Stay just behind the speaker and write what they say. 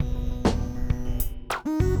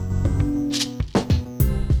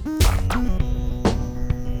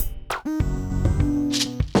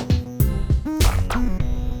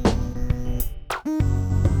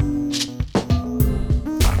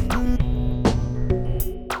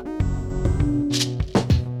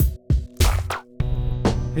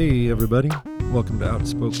Hey everybody, welcome to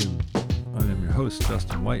Outspoken. I am your host,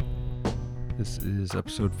 Dustin White. This is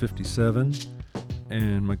episode 57,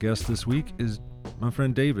 and my guest this week is my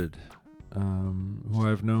friend David, who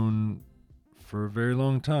I've known for a very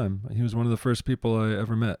long time. He was one of the first people I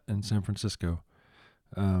ever met in San Francisco,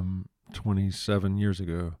 27 years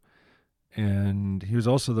ago, and he was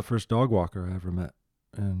also the first dog walker I ever met,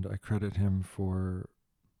 and I credit him for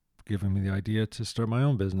giving me the idea to start my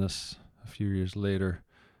own business a few years later.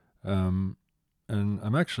 And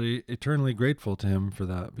I'm actually eternally grateful to him for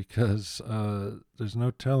that, because there's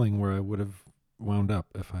no telling where I would have wound up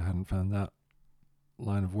if I hadn't found that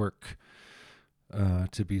line of work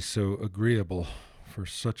to be so agreeable for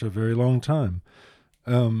such a very long time.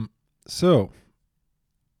 So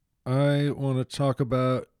I want to talk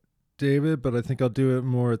about David, but I think I'll do it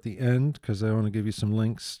more at the end because I want to give you some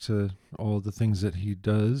links to all the things that he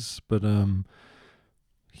does. But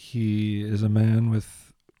he is a man with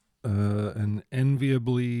an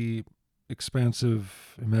enviably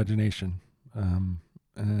expansive imagination,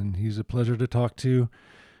 and he's a pleasure to talk to.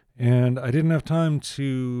 And I didn't have time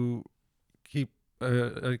to keep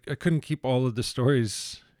I couldn't keep all of the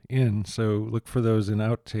stories in, so look for those in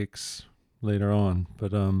outtakes later on.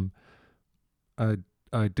 But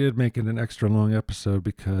I did make it an extra long episode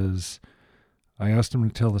because I asked him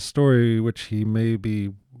to tell a story which he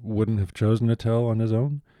maybe wouldn't have chosen to tell on his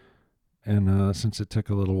own. And since it took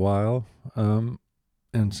a little while, and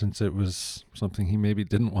since it was something he maybe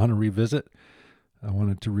didn't want to revisit, I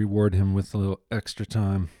wanted to reward him with a little extra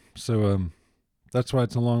time. So that's why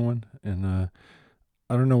it's a long one. And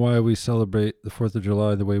I don't know why we celebrate the 4th of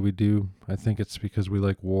July the way we do. I think it's because we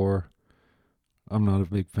like war. I'm not a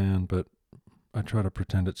big fan, but I try to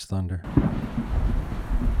pretend it's thunder.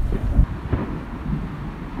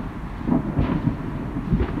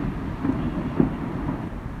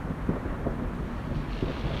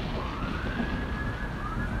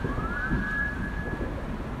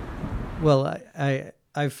 Well,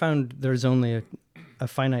 I found there's only a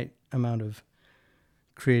finite amount of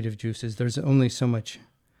creative juices. There's only so much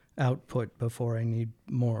output before I need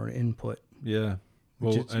more input. Yeah.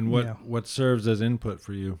 Well, and what serves as input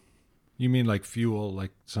for you? You mean like fuel,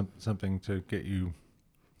 like something to get you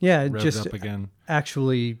revved just up again?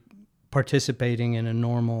 Actually participating in a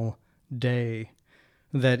normal day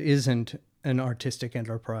that isn't an artistic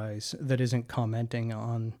enterprise, that isn't commenting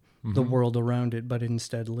on the world around it, but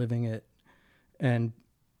instead living it and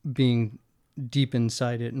being deep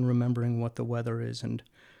inside it and remembering what the weather is and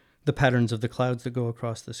the patterns of the clouds that go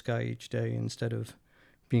across the sky each day, instead of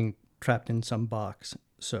being trapped in some box.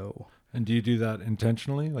 So. And do you do that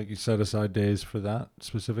intentionally? Like you set aside days for that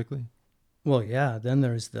specifically? Well, yeah. Then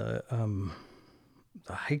there's the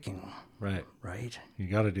hiking. Right. Right. You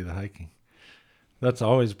got to do the hiking. That's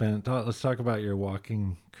always been. Let's talk about your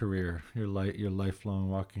walking career, your lifelong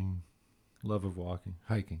walking, love of walking,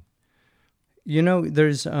 hiking. You know,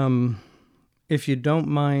 there's if you don't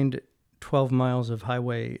mind 12 miles of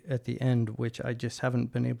highway at the end, which I just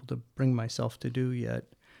haven't been able to bring myself to do yet,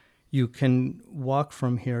 you can walk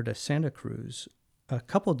from here to Santa Cruz, a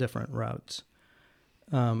couple different routes.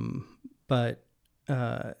 But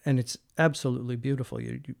it's absolutely beautiful.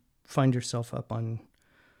 You find yourself up on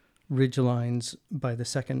ridge lines by the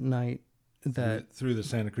second night. Through the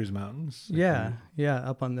Santa Cruz Mountains? Yeah,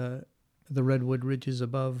 up on the redwood ridges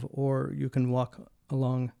above, or you can walk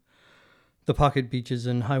along the pocket beaches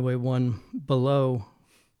and Highway 1 below,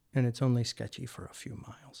 and it's only sketchy for a few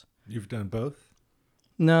miles. You've done both?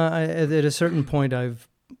 No, at a certain point I've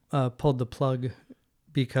pulled the plug,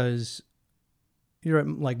 because you're at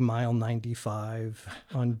like mile 95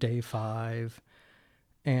 on day 5,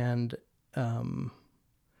 and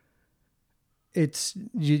it's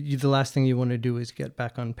the last thing you want to do is get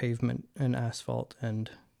back on pavement and asphalt and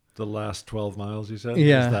the last 12 miles, you said?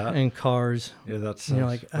 Yeah, and cars. Yeah, that sucks. You're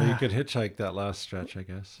like, well, you could hitchhike that last stretch, I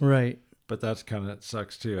guess. Right. But that's kind of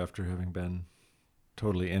sucks too, after having been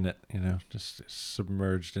totally in it, just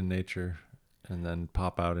submerged in nature, and then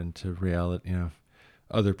pop out into reality,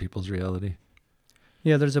 other people's reality.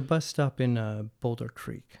 Yeah, there's a bus stop in Boulder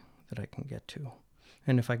Creek that I can get to.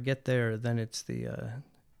 And if I get there, then it's the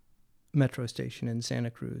metro station in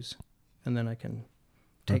Santa Cruz. And then I can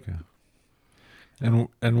take... Okay.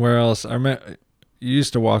 And where else? You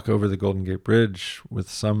used to walk over the Golden Gate Bridge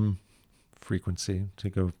with some frequency to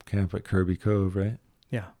go camp at Kirby Cove, right?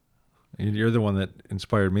 Yeah. You're the one that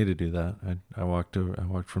inspired me to do that. I walked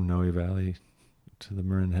from Noe Valley to the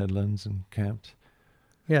Marin Headlands and camped.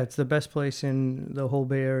 Yeah, it's the best place in the whole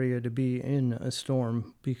Bay Area to be in a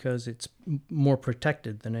storm, because it's more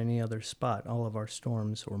protected than any other spot. All of our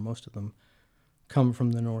storms, or most of them, come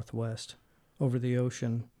from the northwest over the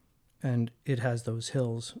ocean, and it has those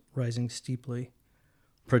hills rising steeply,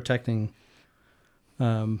 protecting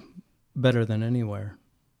better than anywhere.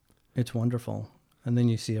 It's wonderful. And then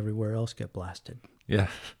you see everywhere else get blasted. Yeah,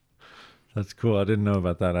 that's cool. I didn't know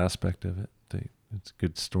about that aspect of it. It's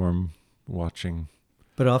good storm watching.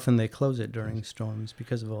 But often they close it during storms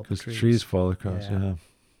because of all the Because trees. trees fall across, Yeah. yeah.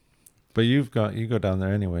 But you go down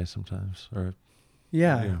there anyway sometimes, or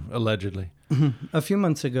Yeah. allegedly. A few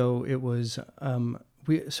months ago, it was,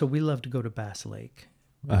 we love to go to Bass Lake.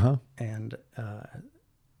 Uh-huh. And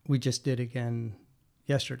we just did again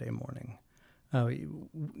yesterday morning. We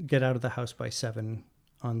get out of the house by 7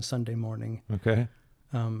 on Sunday morning, Okay.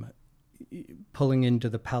 pulling into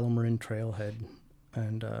the Palomarin trailhead,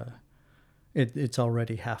 and it's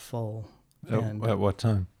already half full. And At what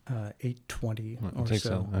time? 8:20 or Takes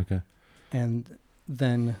so. Okay. And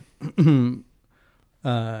then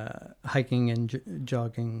hiking and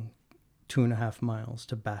jogging 2.5 miles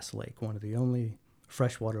to Bass Lake, one of the only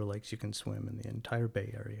freshwater lakes you can swim in the entire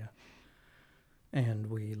Bay Area. And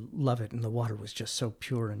we love it, and the water was just so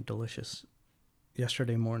pure and delicious.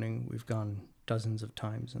 Yesterday morning, we've gone dozens of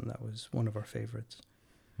times, and that was one of our favorites.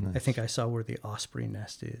 Nice. I think I saw where the osprey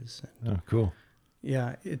nest is. Oh, cool.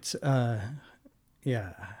 Yeah, it's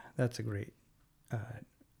that's a great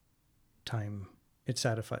time. It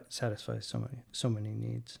satisfies so many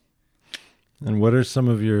needs. And what are some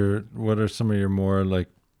of your more like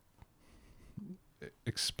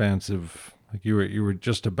expansive, like you were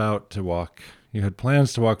just about to walk, you had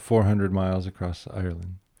plans to walk 400 miles across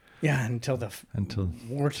Ireland. Yeah, until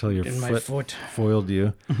your in my foot foiled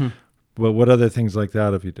you. Mm-hmm. But what other things like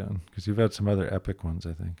that have you done? Because you've had some other epic ones,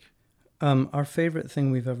 I think. Our favorite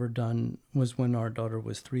thing we've ever done was when our daughter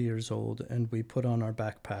was 3 years old, and we put on our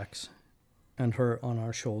backpacks and her on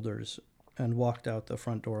our shoulders and walked out the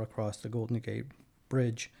front door across the Golden Gate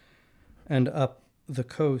Bridge and up the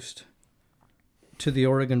coast to the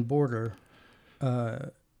Oregon border.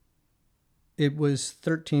 It was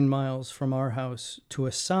 13 miles from our house to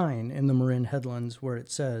a sign in the Marin Headlands where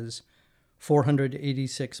it says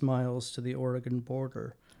 486 miles to the Oregon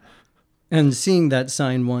border. And seeing that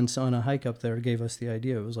sign once on a hike up there gave us the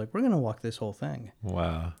idea. It was like, we're going to walk this whole thing.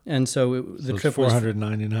 Wow. And so the trip was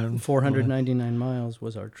 499. 499 miles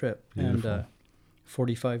was our trip. Beautiful. And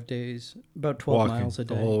 45 days, about 12 Walking miles a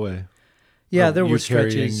day. the whole way. Yeah, there were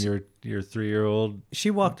carrying stretches. your 3-year-old.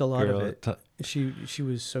 She walked a lot girl of it. She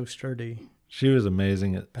was so sturdy. She was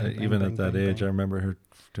amazing at Bang, bang, even bang, at that bang, age. bang. I remember her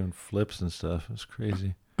doing flips and stuff. It was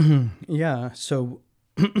crazy. Yeah, so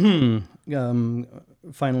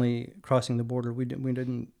finally crossing the border, we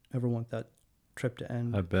didn't ever want that trip to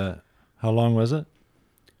end. I bet. How long was it?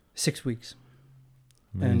 6 weeks.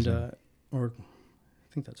 Amazing. And or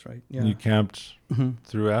I think that's right. Yeah. You camped Mhm.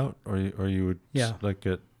 throughout, or you would Yeah. like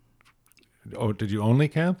get. Oh, did you only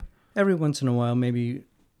camp? Every once in a while, maybe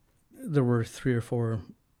there were 3 or 4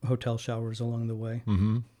 hotel showers along the way.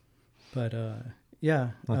 Mm-hmm. But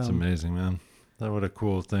yeah. That's amazing, man. That what a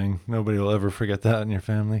cool thing. Nobody will ever forget that in your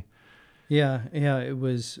family. Yeah. It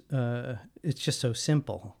was. It's just so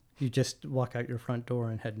simple. You just walk out your front door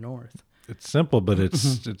and head north. It's simple, but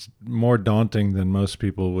it's more daunting than most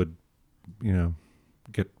people would,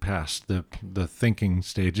 get past the thinking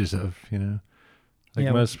stages of, Like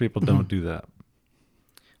Yeah. most people don't do that.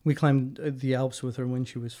 We climbed the Alps with her when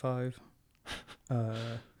she was 5.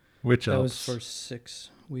 Which That else? was for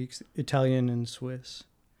 6 weeks, Italian and Swiss,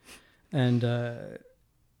 and that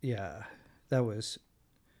was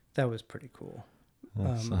pretty cool.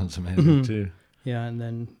 That sounds amazing too. Yeah, and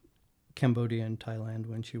then Cambodia and Thailand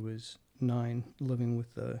when she was 9, living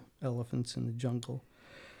with the elephants in the jungle,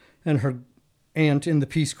 and her aunt in the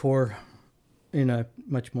Peace Corps in a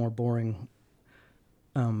much more boring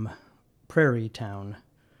prairie town,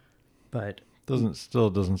 but. Still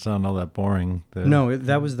doesn't sound all that boring. No,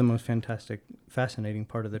 that was the most fascinating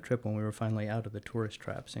part of the trip when we were finally out of the tourist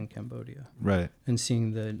traps in Cambodia. Right. And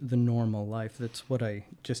seeing the normal life. That's what I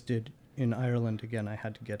just did in Ireland again. I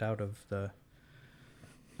had to get out of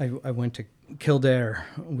I went to Kildare,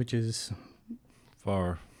 which is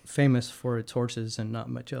Far. famous for its horses and not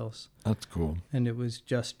much else. That's cool. And it was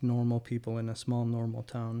just normal people in a small normal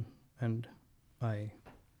town. And I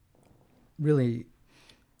really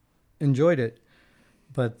enjoyed it,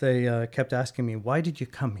 but they kept asking me, why did you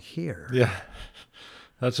come here? Yeah.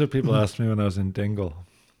 That's what people asked me when I was in Dingle.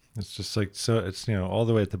 It's just like, so it's, all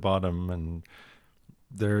the way at the bottom, and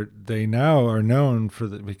they now are known for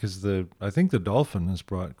because I think the Dolphin has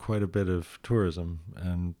brought quite a bit of tourism,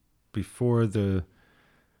 and before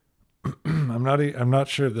I'm not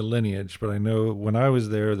sure of the lineage, but I know when I was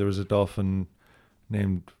there was a dolphin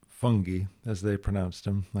named Fungi, as they pronounced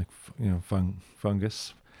him, like,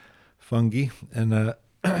 fungi. And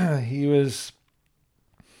he was,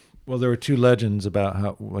 well, there were two legends about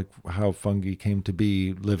how Fungi came to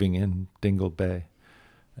be living in Dingle Bay.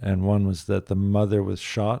 And one was that the mother was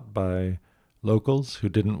shot by locals who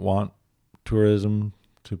didn't want tourism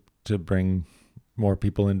to bring more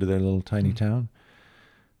people into their little tiny town.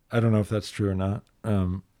 I don't know if that's true or not.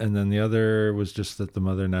 And then the other was just that the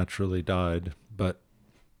mother naturally died. But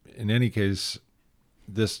in any case,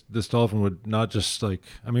 this dolphin would not just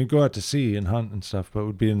go out to sea and hunt and stuff, but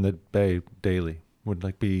would be in the bay daily,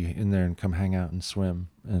 would be in there and come hang out and swim.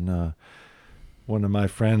 And one of my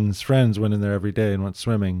friends went in there every day and went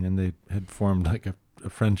swimming, and they had formed a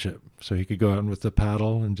friendship. So he could go out with the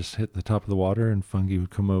paddle and just hit the top of the water, and Fungi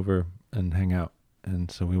would come over and hang out.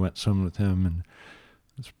 And so we went swimming with him, and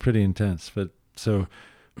it's pretty intense. But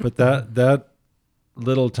that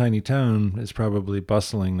little tiny town is probably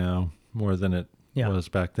bustling now more than it was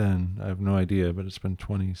back then. I have no idea, but it's been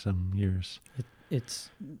 20 some years. It's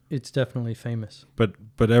definitely famous. But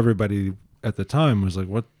everybody at the time was like,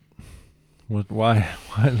 what, why,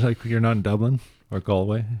 you're not in Dublin or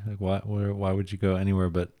Galway? Why would you go anywhere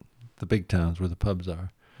but the big towns where the pubs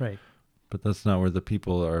are? Right. But that's not where the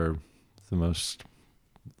people are the most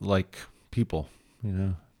people,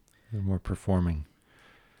 They're more performing.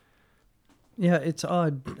 Yeah, it's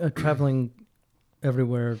odd traveling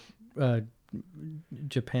everywhere,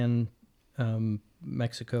 Japan,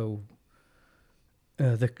 Mexico.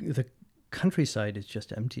 The countryside is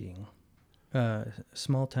just emptying.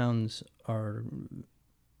 Small towns are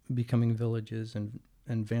becoming villages and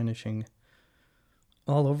vanishing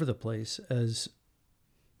all over the place as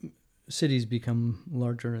cities become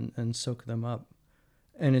larger and soak them up.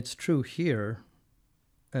 And it's true here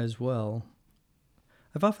as well.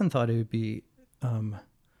 I've often thought it would be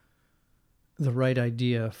the right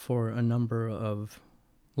idea for a number of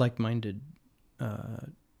like-minded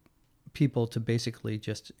people to basically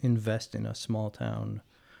just invest in a small town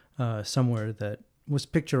somewhere that was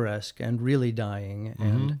picturesque and really dying,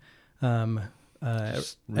 and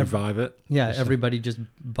revive it. Yeah, everybody just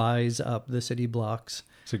buys up the city blocks.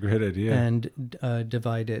 It's a great idea. And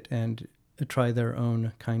divide it and try their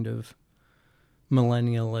own kind of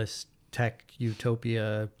millennialist tech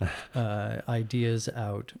utopia ideas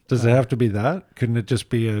out. Does it have to be that? Couldn't it just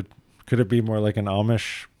be could it be more like an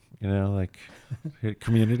Amish,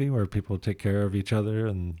 community where people take care of each other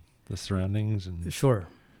and the surroundings? And sure.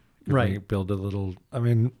 Right. Build a little,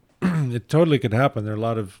 it totally could happen. There are a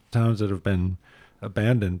lot of towns that have been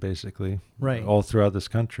abandoned, basically, right, all throughout this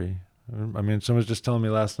country. Someone was just telling me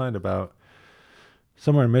last night about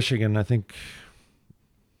somewhere in Michigan, I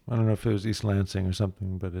don't know if it was East Lansing or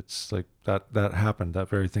something, but it's like that happened, that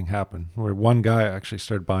very thing happened, where one guy actually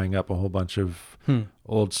started buying up a whole bunch of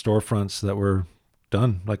old storefronts that were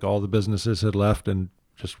done. Like all the businesses had left, and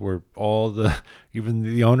just were even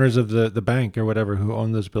the owners of the bank or whatever who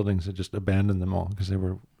owned those buildings had just abandoned them all because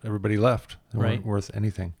everybody left. They weren't worth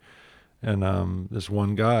anything. And this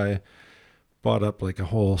one guy bought up a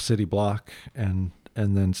whole city block and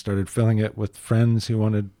then started filling it with friends who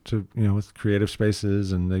wanted to, with creative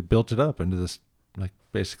spaces, and they built it up into this,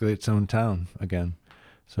 basically its own town again.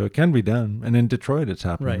 So it can be done. And in Detroit, it's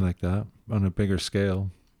happening like that on a bigger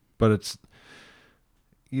scale. But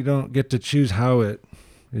you don't get to choose how it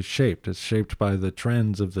is shaped. It's shaped by the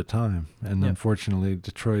trends of the time. And unfortunately,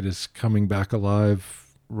 Detroit is coming back alive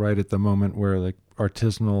right at the moment where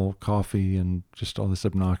artisanal coffee and just all this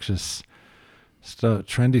obnoxious stuff,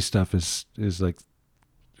 trendy stuff is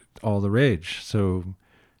all the rage. So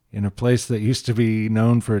in a place that used to be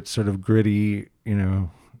known for its sort of gritty,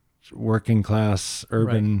 working class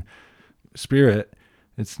urban spirit,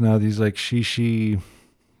 it's now these shishi,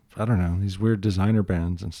 I don't know, these weird designer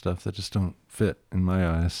bands and stuff that just don't fit in my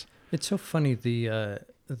eyes. It's so funny, the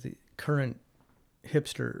current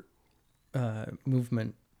hipster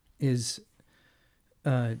movement is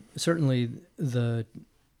certainly the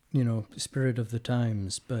spirit of the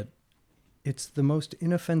times, but it's the most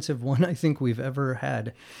inoffensive one I think we've ever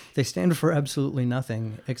had. They stand for absolutely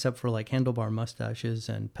nothing except for handlebar mustaches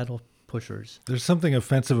and pedal pushers. There's something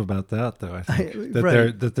offensive about that, though. I think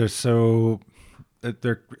they're so.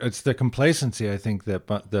 It's the complacency, I think,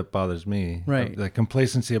 that bothers me. Right. The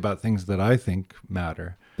complacency about things that I think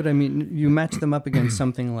matter. But you match them up against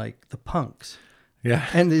something like the punks. Yeah.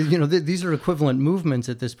 And these are equivalent movements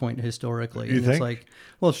at this point historically. You and think? It's like,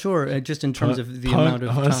 well, sure, just in terms of the amount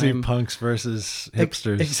of I want to see time. punks versus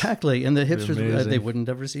hipsters. Exactly, and the hipsters, amazing. they wouldn't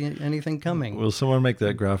ever see anything coming. Will someone make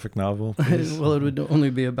that graphic novel, please? Well, it would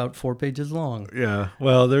only be about 4 pages long. Yeah.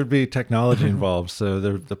 Well, there'd be technology involved, so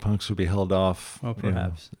the punks would be held off, Oh,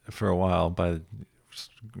 perhaps. for a while by,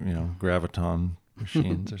 graviton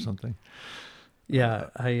machines or something. Yeah,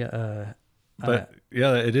 But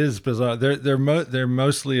yeah, it is bizarre. They're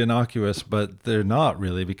mostly innocuous, but they're not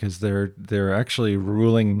really, because they're actually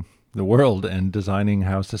ruling the world and designing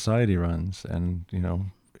how society runs, and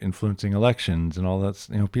influencing elections and all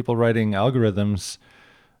that. People writing algorithms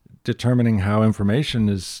determining how information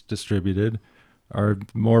is distributed are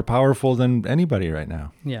more powerful than anybody right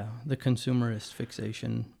now. Yeah, the consumerist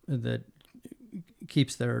fixation that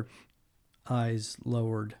keeps their eyes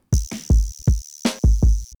lowered.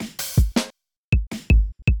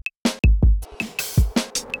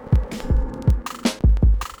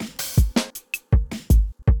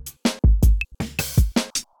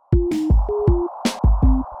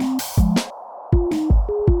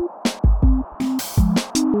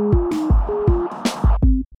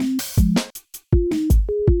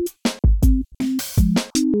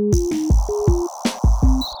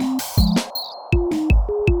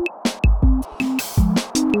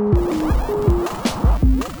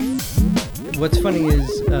 What's funny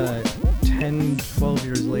is 10, 12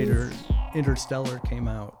 years later, Interstellar came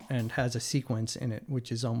out and has a sequence in it,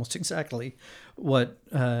 which is almost exactly what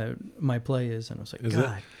my play is. And I was like,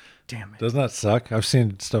 God damn it. Doesn't that suck? I've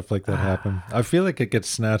seen stuff like that happen. I feel like it gets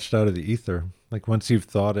snatched out of the ether. Like once you've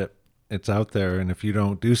thought it, it's out there. And if you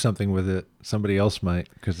don't do something with it, somebody else might,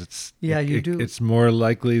 because it's more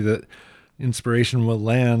likely that inspiration will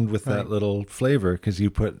land with that little flavor, because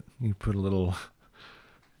you put a little...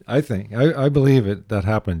 I believe that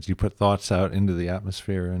happens. You put thoughts out into the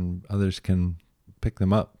atmosphere and others can pick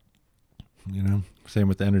them up. Same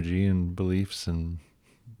with energy and beliefs and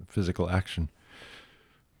physical action.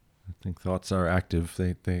 I think thoughts are active.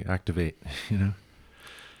 They activate,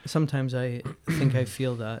 Sometimes I think I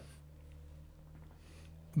feel that,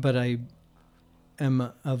 but I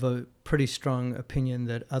am of a pretty strong opinion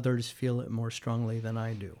that others feel it more strongly than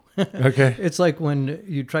I do. Okay. It's like when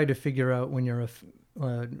you try to figure out, when you're a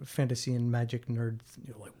fantasy and magic nerd,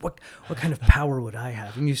 you're like, what kind of power would I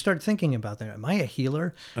have? And you start thinking about that. Am I a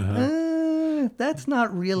healer? That's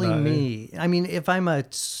not really me. I mean, if I'm a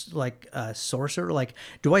sorcerer, like,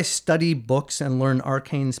 do I study books and learn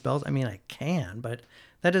arcane spells? I mean, I can, but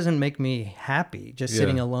that doesn't make me happy. Just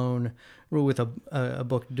sitting alone with a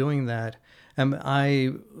book doing that.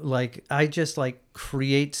 I just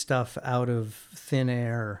create stuff out of thin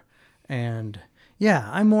air, and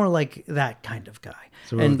I'm more like that kind of guy.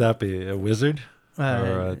 So would that be a wizard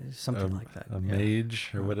or something like that? A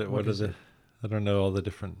mage, or what is it? I don't know all the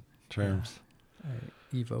different terms.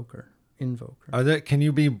 Invoker. Can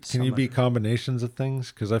you be combinations of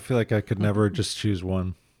things? Because I feel like I could never just choose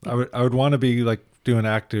one. I would want to be like doing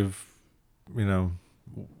active,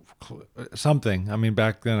 something. I mean,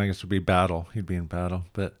 back then I guess it would be battle. He'd be in battle,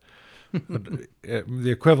 but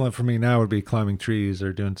the equivalent for me now would be climbing trees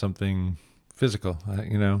or doing something physical.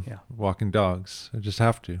 Walking dogs. I just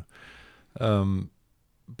have to.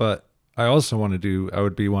 But I also I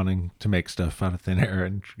would be wanting to make stuff out of thin air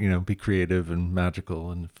and, be creative and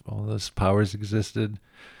magical, and if all those powers existed.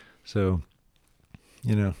 So,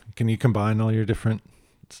 can you combine all your different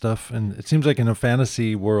stuff? And it seems like in a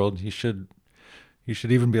fantasy world, you should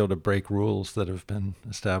even be able to break rules that have been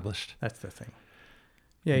established. That's the thing.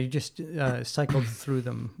 Yeah, you just cycled through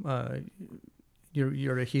them.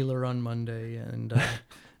 You're a healer on Monday and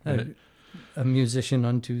a musician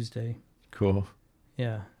on Tuesday. Cool.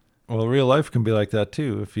 Yeah. Well, real life can be like that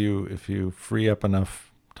too, if you free up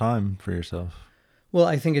enough time for yourself. Well,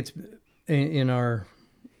 I think it's in our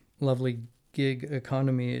lovely gig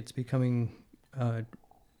economy, it's becoming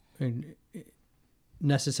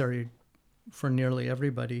necessary for nearly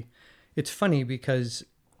everybody. It's funny because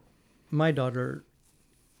my daughter,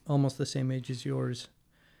 almost the same age as yours,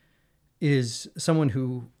 is someone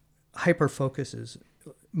who hyper focuses,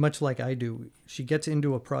 much like I do. She gets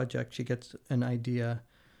into a project, she gets an idea,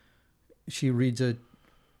 she reads a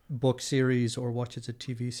book series or watches a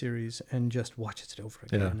TV series and just watches it over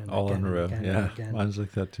again and all again in a row. and Yeah, again. mine's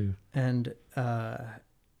like that too. And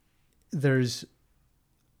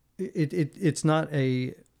it's not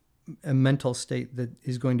a mental state that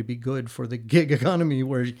is going to be good for the gig economy,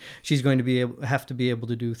 where she's going to have to be able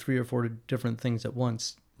to do 3 or 4 different things at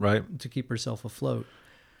once, right, to keep herself afloat.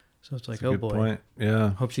 So it's like, That's a good boy, point.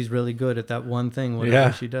 Yeah, hope she's really good at that one thing,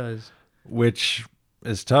 whatever she does. Which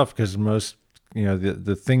is tough because most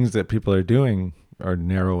the things that people are doing are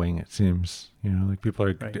narrowing, it seems. Like people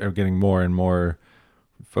are Right. are getting more and more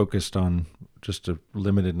focused on just a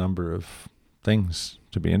limited number of things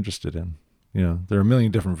to be interested in. There are a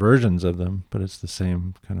million different versions of them, but it's the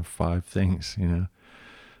same kind of 5 things,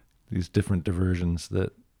 these different diversions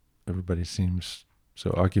that everybody seems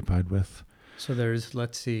so occupied with. So there's,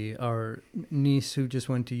 let's see, our niece who just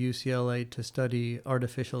went to UCLA to study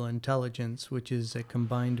artificial intelligence, which is a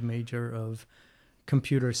combined major of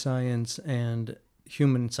computer science and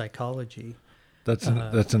human psychology. That's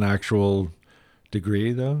an actual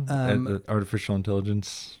degree, though, Um, artificial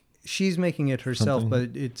intelligence. She's making it herself, Something?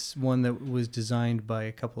 but it's one that was designed by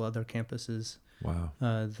a couple other campuses Wow.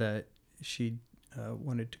 that she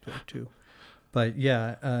wanted to go to. But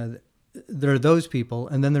yeah, there are those people,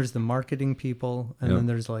 and then there's the marketing people, and Yep. then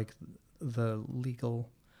there's like the legal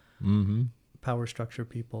Mm-hmm. power structure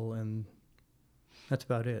people, and that's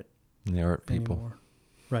about it. And the art people. Anymore.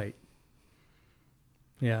 Right.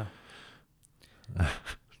 Yeah.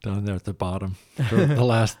 Down there at the bottom. The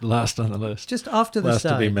last on the list. Just off to the Last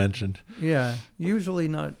side. to be mentioned. Yeah. Usually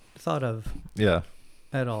not thought of Yeah.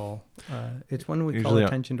 at all. It's when we call Usually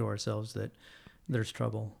attention to ourselves that there's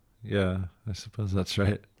trouble. Yeah, I suppose that's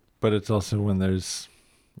right. But it's also when there's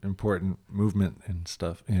important movement and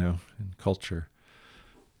stuff, in culture,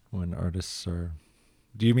 when artists are...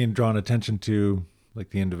 Do you mean drawn attention to like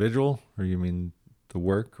the individual, or you mean the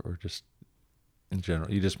work, or just in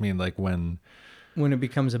general? You just mean like when When it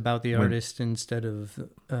becomes about the When- artist instead of the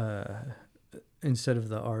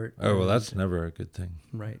art. Oh, well, and- that's never a good thing,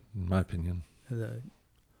 right. in my opinion.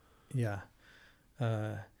 Yeah.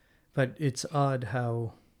 But it's odd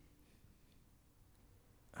how,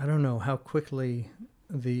 I don't know, how quickly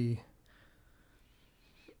the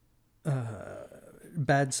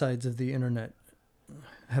bad sides of the internet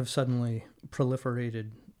have suddenly proliferated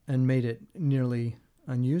and made it nearly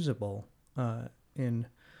unusable in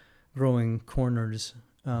growing corners,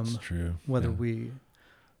 It's true. whether Yeah. we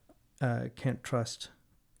can't trust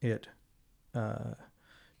it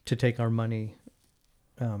to take our money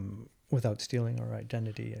without stealing our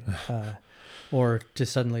identity, or to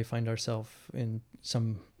suddenly find ourselves in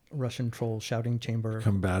some Russian troll shouting chamber.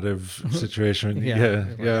 Combative situation.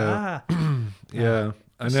 Yeah. Yeah. Ah! Yeah.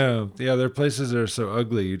 I know. Yeah, there are places that are so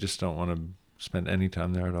ugly you just don't want to spend any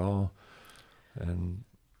time there at all. And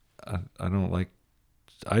I don't like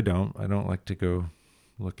to go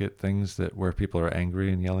look at things where people are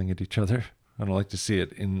angry and yelling at each other. I don't like to see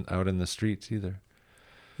it out in the streets either.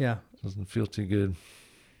 Yeah. It doesn't feel too good.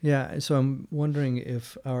 Yeah. So I'm wondering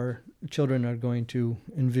if our children are going to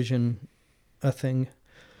envision a thing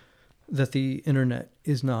that the internet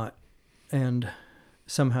is not, and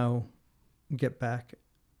somehow get back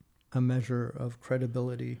a measure of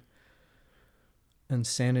credibility and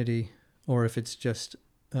sanity, or if it's just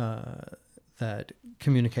that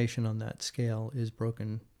communication on that scale is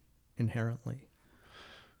broken inherently.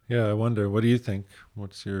 Yeah, I wonder. What do you think?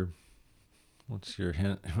 What's your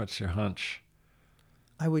hint? What's your hunch?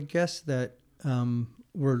 I would guess that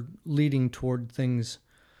we're leading toward things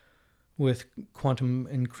with quantum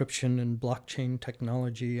encryption and blockchain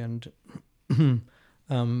technology and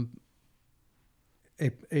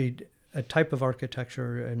a type of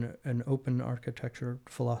architecture and an open architecture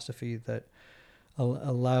philosophy that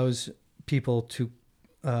allows people to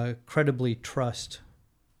credibly trust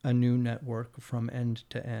a new network from end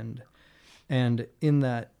to end. And in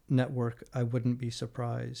that network, I wouldn't be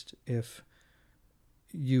surprised if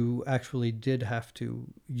you actually did have to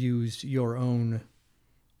use your own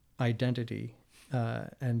identity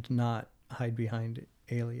and not hide behind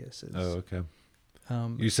aliases. Oh, okay.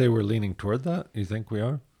 You say we're leaning toward that? You think we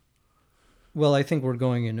are? Well, I think we're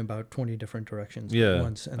going in about 20 different directions Yeah. at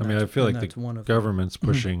once. And I mean, I feel like that's the one of them. government's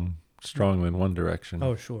pushing strongly in one direction.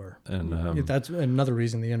 Oh, sure. And That's another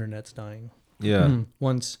reason the internet's dying. yeah,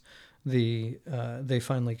 Once they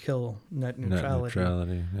finally kill net net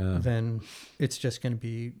neutrality. Yeah, then it's just going to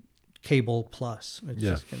be cable plus. It's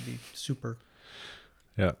Yeah. just going to be super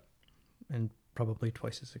yeah, and probably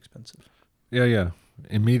twice as expensive. yeah.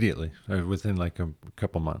 Immediately, within like a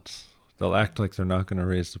couple months, they'll act like they're not going to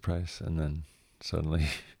raise the price, and then suddenly,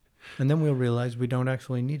 And then we'll realize we don't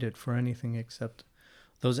actually need it for anything except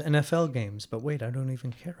those NFL games. But wait, I don't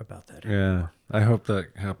even care about that yeah. anymore. I hope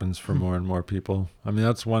that happens for more and more people. I mean,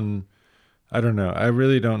 that's one. I don't know. I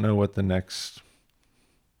really don't know what the next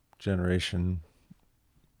generation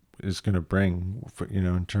is going to bring,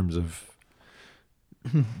 in terms of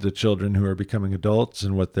the children who are becoming adults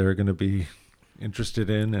and what they're going to be interested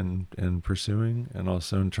in and pursuing, and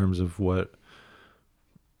also in terms of what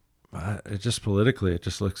it just politically, it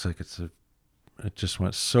just looks like it's it just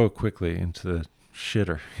went so quickly into the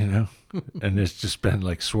shitter, and it's just been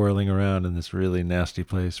like swirling around in this really nasty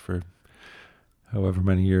place for however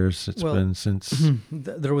many years it's been since.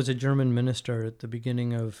 There was a German minister at the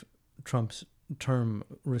beginning of Trump's term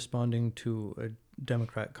responding to a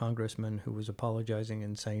Democrat congressman who was apologizing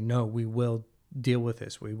and saying, no, we will deal with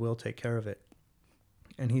this. We will take care of it.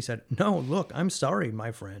 And he said, no, look, I'm sorry,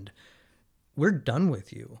 my friend. We're done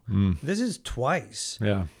with you. This is twice.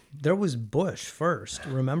 Yeah. There was Bush first.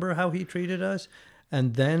 Remember how he treated us?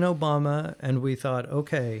 And then Obama. And we thought,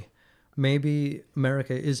 okay, maybe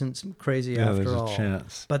America isn't crazy after there's all. A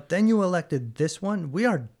chance. But then you elected this one. We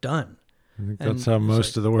are done. I think that's how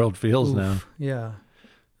most of the world feels now. Yeah.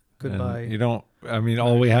 Goodbye. And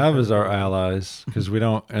all we have is our allies, because we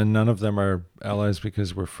don't, and none of them are allies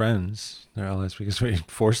because we're friends. They're allies because we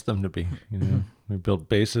force them to be, We build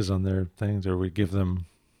bases on their things, or we give them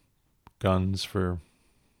guns for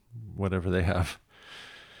whatever they have.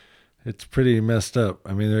 It's pretty messed up.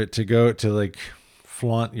 To go to like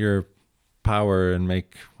flaunt your power and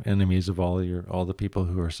make enemies of all the people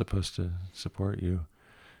who are supposed to support you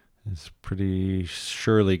is pretty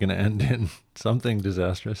surely going to end in something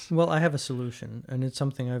disastrous. Well, I have a solution, and it's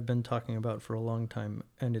something I've been talking about for a long time,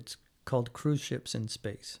 and it's called cruise ships in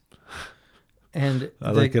space. And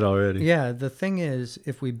I like it already. Yeah, the thing is,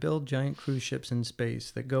 if we build giant cruise ships in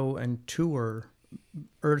space that go and tour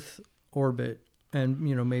Earth orbit and,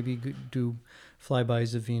 maybe do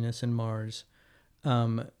flybys of Venus and Mars,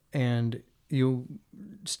 and you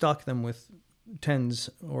stock them with tens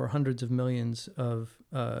or hundreds of millions of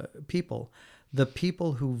people, the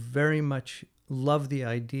people who very much love the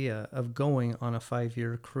idea of going on a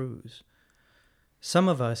 5-year cruise. Some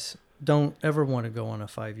of us don't ever want to go on a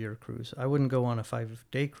 5-year cruise. I wouldn't go on a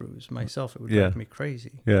 5-day cruise myself. It would drive me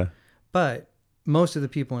crazy. Yeah. But most of the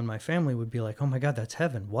people in my family would be like, oh my God, that's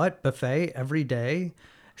heaven. What? Buffet every day?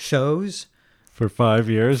 Shows? For 5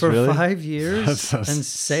 years, For really? 5 years? And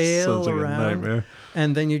sail like around. A nightmare.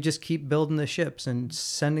 And then you just keep building the ships and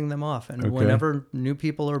sending them off. And whenever new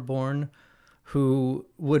people are born who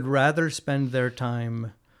would rather spend their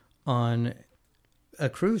time on a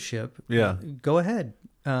cruise ship, go ahead.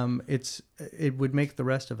 It would make the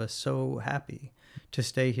rest of us so happy to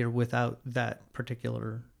stay here without that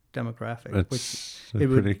particular demographic. It's a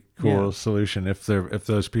pretty cool solution if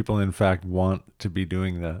those people in fact want to be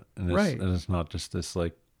doing that, and it's not just this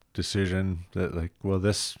like decision that like, well,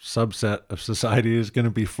 this subset of society is going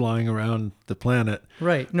to be flying around the planet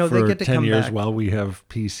no, for they get to 10 come years back while we have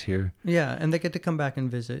peace here. And they get to come back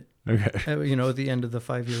and visit at the end of the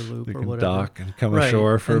 5-year loop they or can whatever, dock and come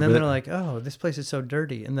ashore for a bit, and then they're like, oh, this place is so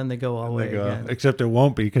dirty, and then they go all the way again. Except it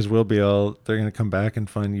won't be, because they're going to come back and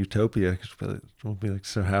find utopia, because we'll be like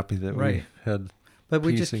so happy that we had but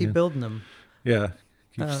we peace just keep again. building them.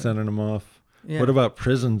 Keep sending them off. What about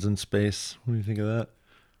prisons in space? What do you think of that?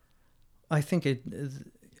 I think it is,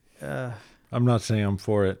 I'm not saying I'm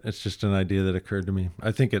for it. It's just an idea that occurred to me.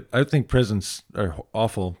 I think prisons are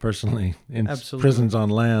awful, personally. Absolutely. Prisons on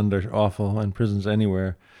land are awful, and prisons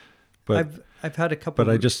anywhere. But I've had a couple.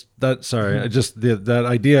 But that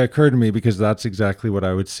idea occurred to me because that's exactly what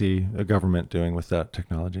I would see a government doing with that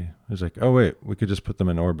technology. It was like, oh wait, we could just put them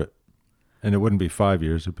in orbit, and it wouldn't be 5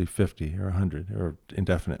 years; it'd be 50 or 100 or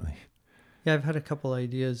indefinitely. Yeah, I've had a couple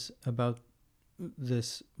ideas about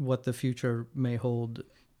this, what the future may hold,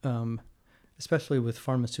 especially with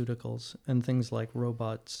pharmaceuticals and things like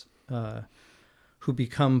robots who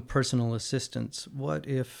become personal assistants. What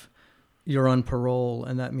if you're on parole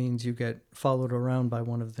and that means you get followed around by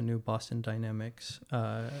one of the new Boston Dynamics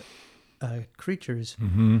creatures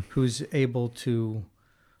who's able to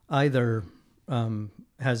either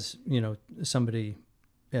has somebody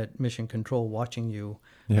at Mission Control watching you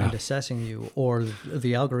and assessing you, or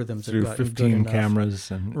the algorithms through have gotten 15 good enough, cameras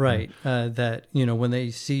and that when they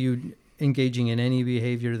see you engaging in any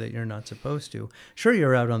behavior that you're not supposed to, sure,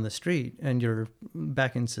 you're out on the street and you're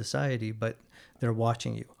back in society, but they're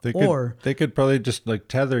watching you. They could probably just like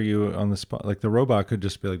tether you on the spot. Like the robot could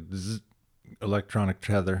just be like zzz, electronic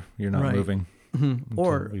tether. You're not moving. Mm-hmm.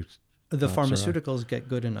 Or the pharmaceuticals get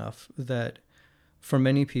good enough that for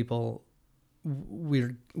many people,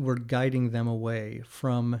 we're guiding them away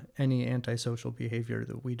from any antisocial behavior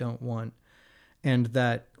that we don't want, and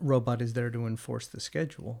that robot is there to enforce the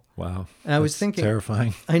schedule. Wow. And I was thinking,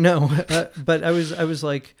 terrifying. I know, but I was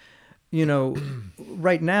like,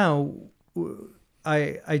 right now,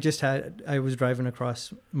 I was driving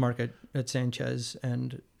across Market at Sanchez,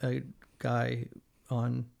 and a guy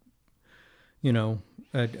on,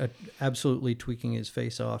 absolutely tweaking his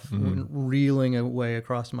face off, reeling away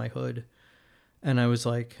across my hood. And I was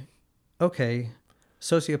like, okay,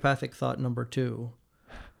 sociopathic thought number 2.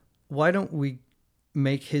 Why don't we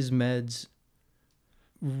make his meds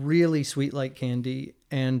really sweet like candy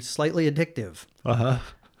and slightly addictive?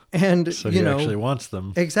 And So he actually wants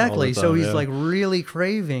them. Exactly. all the So time, he's yeah. like really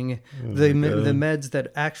craving Oh the my God. the meds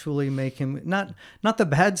that actually make him not the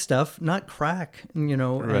bad stuff, not crack,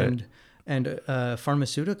 Right. and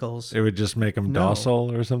pharmaceuticals. It would just make him No.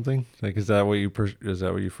 docile or something. Like, is that what you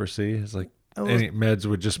foresee? It's like Oh, any meds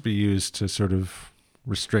would just be used to sort of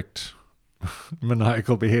restrict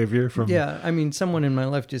maniacal behavior from. Yeah, I mean, someone in my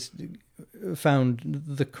life just found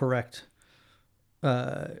the correct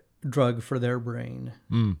drug for their brain,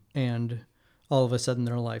 and all of a sudden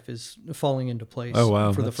their life is falling into place Oh,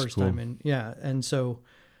 wow, for the that's first cool. time. And so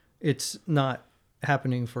it's not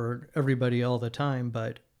happening for everybody all the time,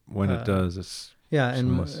 but When it does, it's nice.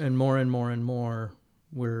 and more and more and more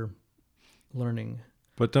we're learning.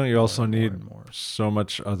 But don't you also and more need and more. so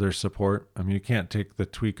much other support? I mean, you can't take the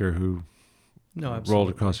tweaker who No, rolled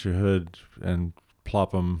absolutely. across your hood and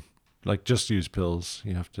plop them, like just use pills.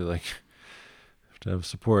 You have to have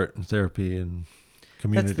support and therapy and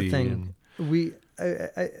community. That's the thing.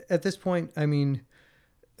 I, at this point, I mean,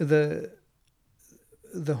 the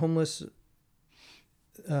homelessness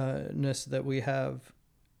that we have,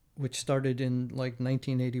 which started in like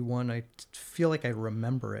 1981, I feel like I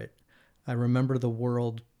remember it. I remember the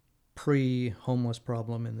world pre-homeless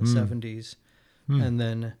problem in the 70s, and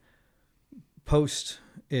then post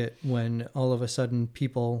it, when all of a sudden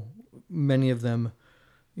people, many of them,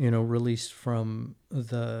 released from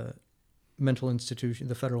the mental institution,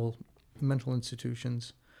 the federal mental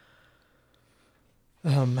institutions.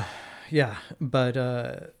 But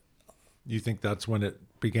You think that's when it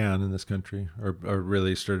began in this country, or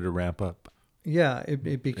really started to ramp up? yeah, it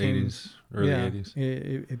became 80s, early 80s.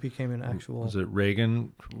 It became an actual. Was it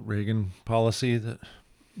Reagan policy that?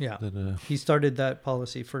 Yeah, That he started that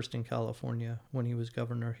policy first in California when he was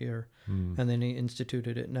governor here, and then he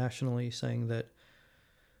instituted it nationally, saying that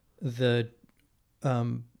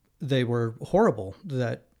they were horrible,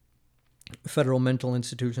 that federal mental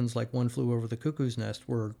institutions like One Flew Over the Cuckoo's Nest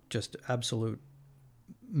were just absolute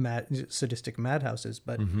sadistic madhouses.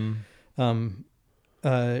 But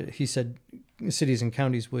he said cities and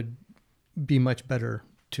counties would be much better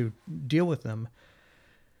to deal with them,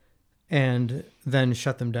 and then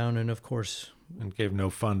shut them down. And of course, and gave no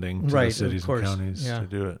funding to Right, the of cities course, and counties yeah. to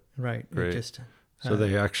do it. right, it Great. just So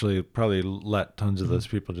they actually probably let tons of those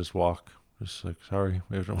people just walk. Just like, sorry,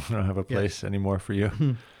 we don't have a place anymore for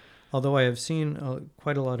you. although I have seen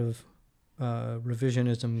quite a lot of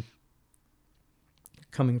revisionism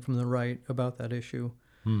coming from the right about that issue.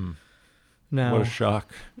 Now, What a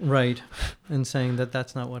shock. right, and saying that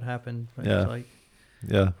that's not what happened. Right? Yeah. It's like,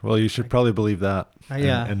 Yeah. Well, you should probably believe that.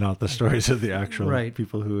 yeah. And not the stories of the actual Right.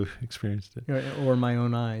 people who experienced it. or my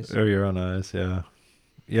own eyes. Or your own eyes. Yeah.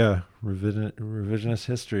 Yeah. Revisionist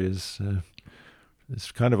history is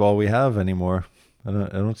kind of all we have anymore. I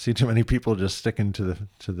don't see too many people just sticking to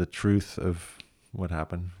the truth of what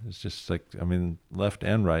happened. It's just like, I mean, left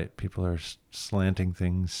and right, people are slanting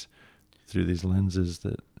things through these lenses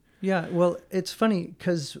that. Yeah, well, it's funny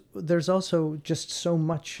because there's also just so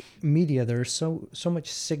much media. There's so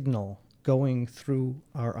much signal going through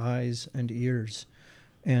our eyes and ears,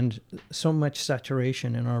 and so much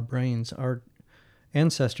saturation in our brains. Our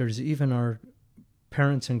ancestors, even our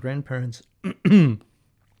parents and grandparents,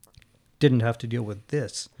 didn't have to deal with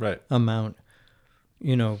this Right. amount.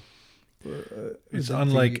 It's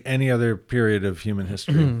unlike any other period of human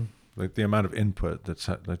history. Like the amount of input that's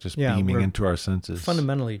like just beaming we're into our senses.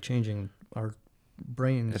 fundamentally changing our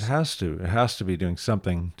brains. It has to. It has to be doing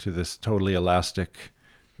something to this totally elastic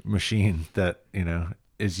machine that,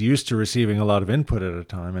 is used to receiving a lot of input at a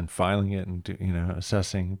time and filing it and,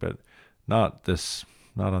 assessing, but not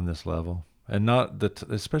on this level. And not that,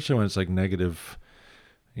 especially when it's like negative,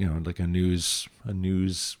 like a news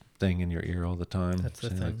thing in your ear all the time. That's the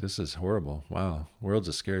saying thing. like, this is horrible. Wow. World's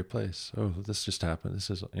a scary place. Oh, this just happened.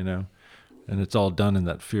 This is, and it's all done in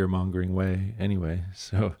that fear mongering way anyway.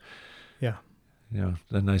 So, Yeah.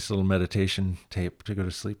 a nice little meditation tape to go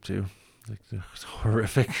to sleep to, like the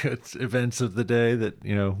horrific events of the day that,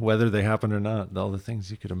 whether they happen or not, all the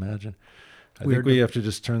things you could imagine. I think we have to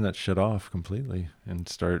just turn that shit off completely and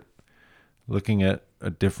start looking at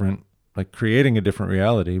creating a different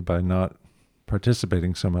reality by not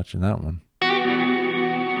participating so much in that one.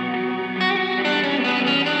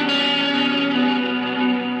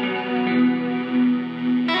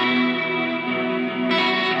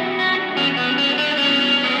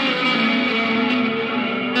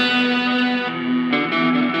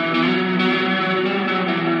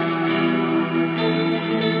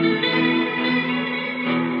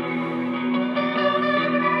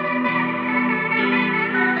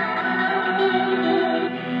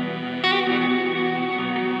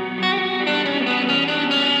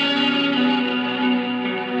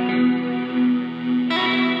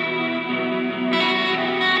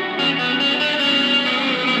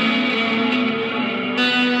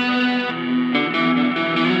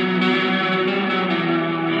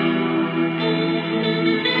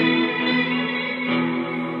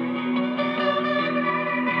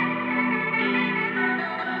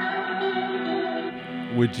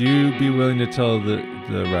 would you be willing to tell the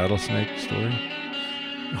rattlesnake story?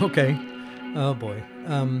 Okay. Oh boy.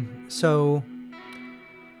 So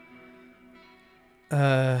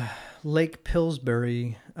Lake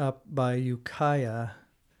Pillsbury up by Ukiah,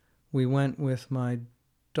 we went with my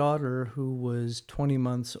daughter who was 20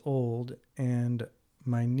 months old and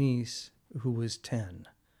my niece who was 10.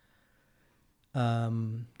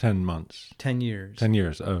 10 months. 10 years. 10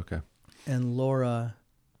 years. Oh, okay. And Laura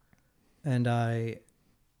and I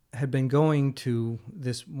had been going to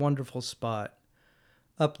this wonderful spot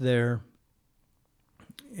up there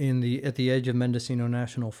at the edge of Mendocino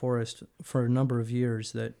National Forest for a number of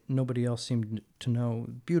years that nobody else seemed to know.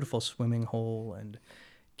 Beautiful swimming hole, and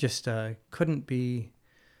just couldn't be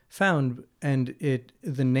found. And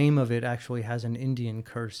the name of it actually has an Indian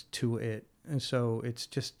curse to it, and so it's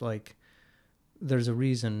just like there's a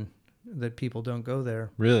reason that people don't go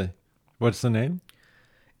there. Really? What's the name?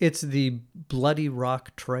 It's the Bloody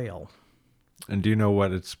Rock Trail. And do you know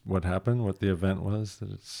what happened? What the event was? That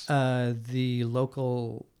it's the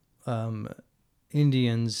local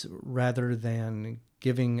Indians, rather than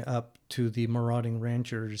giving up to the marauding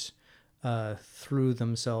ranchers, threw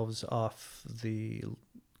themselves off the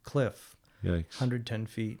cliff. Yikes. 110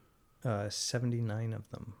 feet, 79 of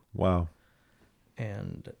them. Wow.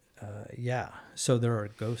 And so there are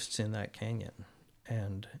ghosts in that canyon.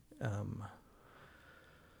 And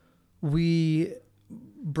we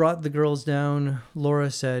brought the girls down. Laura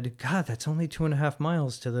said, God, that's only 2.5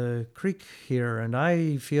 miles to the creek here, and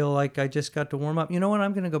I feel like I just got to warm up. You know what?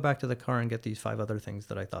 I'm going to go back to the car and get these 5 other things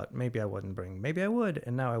that I thought maybe I wouldn't bring. Maybe I would,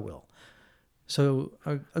 and now I will. So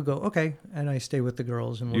I go, okay, and I stay with the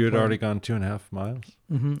girls. And you had already gone 2.5 miles?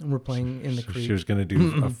 Mm-hmm, and we're playing in the creek. She was going to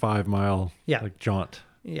do a 5 mile jaunt.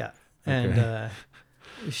 Yeah. Okay. And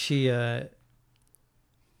she...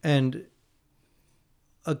 and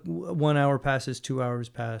 1 hour passes, 2 hours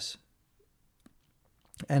pass.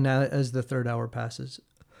 And as the 3rd hour passes,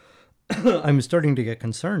 I'm starting to get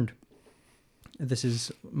concerned. This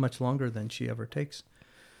is much longer than she ever takes.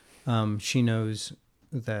 She knows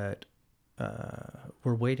that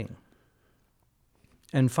we're waiting.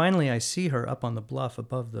 And finally, I see her up on the bluff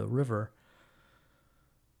above the river,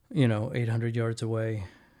 800 yards away,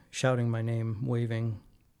 shouting my name, waving,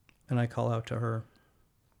 and I call out to her.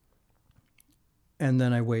 And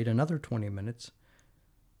then I wait another 20 minutes,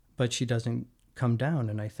 but she doesn't come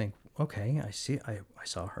down. And I think, okay, I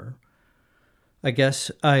saw her. I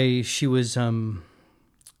guess she was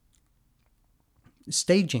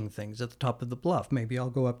staging things at the top of the bluff. Maybe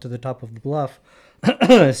I'll go up to the top of the bluff,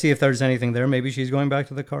 see if there's anything there. Maybe she's going back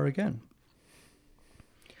to the car again.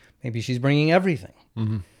 Maybe she's bringing everything.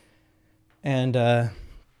 Mm-hmm. And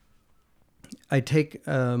I take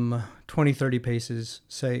 20, 30 paces,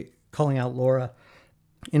 calling out Laura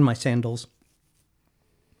in my sandals,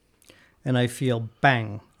 and I feel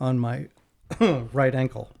bang on my right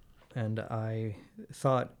ankle. And I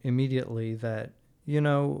thought immediately that,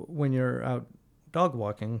 when you're out dog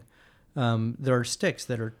walking, there are sticks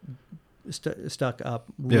that are stuck up,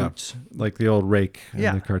 roots. Yeah, like the old rake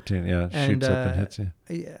in the cartoon. Yeah, it shoots up and hits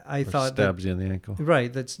you. I thought stabs you in the ankle.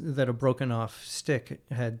 Right, that a broken off stick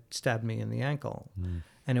had stabbed me in the ankle. Mm.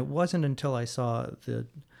 And it wasn't until I saw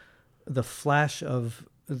the flash of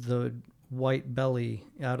the white belly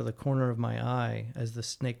out of the corner of my eye as the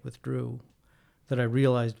snake withdrew that I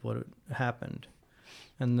realized what had happened.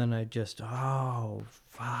 And then I just, fuck.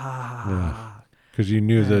 Yeah. Because you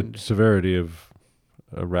knew the severity of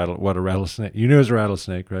a rattlesnake. You knew it was a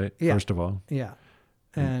rattlesnake, right? Yeah. First of all. Yeah.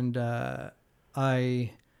 And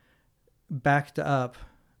I backed up,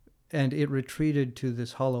 and it retreated to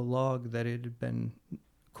this hollow log that it had been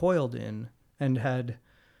coiled in and had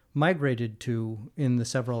migrated to in the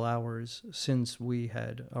several hours since we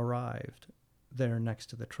had arrived there next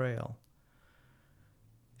to the trail.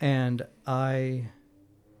 And I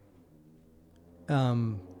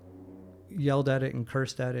yelled at it and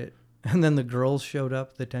cursed at it. And then the girls showed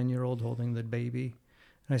up, the 10-year-old holding the baby.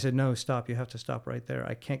 And I said, no, stop. You have to stop right there.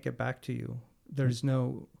 I can't get back to you. There's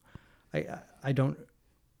no, I don't,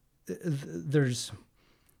 there's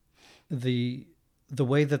the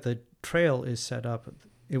way that the trail is set up,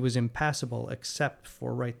 it was impassable except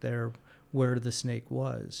for right there where the snake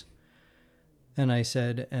was. And I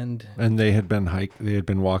said, and they had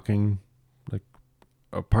been walking like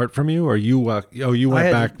apart from you, or you walked? Oh, you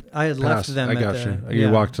went back. I had left them. I got you. You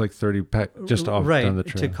walked like 30 just off down the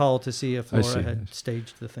trail to call to see if Laura had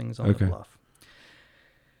staged the things on the bluff.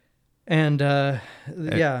 And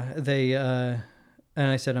they and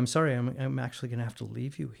I said, I'm sorry, I'm actually going to have to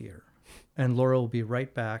leave you here, and Laura will be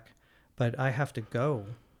right back, but I have to go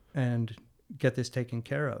and get this taken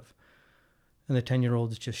care of. And the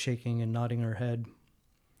 10-year-old is just shaking and nodding her head.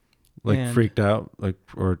 Like And freaked out, like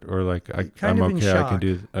or like kind I'm of in okay. I can shock.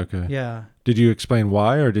 do. Okay. Yeah. Did you explain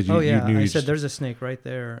why, or did you? Oh yeah. You knew I you said just, there's a snake right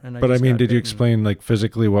there, and but I just mean, got did you bitten. explain like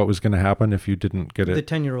physically what was going to happen if you didn't get The it?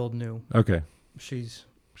 10-year-old knew. Okay. She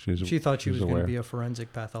She thought she was going aware. to be a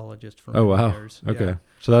forensic pathologist for Oh many wow. years. Okay. Yeah.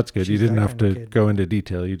 So that's good. You She's didn't that have kind of to kid. go into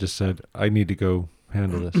detail. You just said, I need to go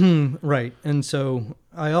handle this. Right. And so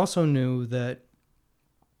I also knew that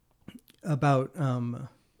about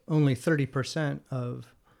only 30% of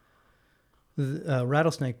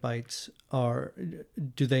rattlesnake bites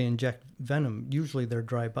do they inject venom. Usually they're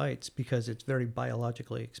dry bites because it's very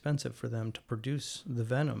biologically expensive for them to produce the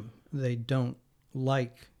venom. They don't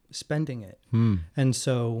like spending it. And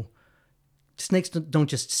so snakes don't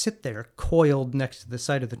just sit there coiled next to the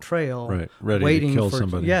side of the trail, Right, ready waiting to kill for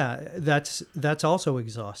somebody. Yeah, that's also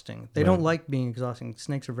exhausting. They Right. don't like being exhausting.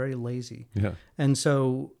 Snakes are very lazy. Yeah. And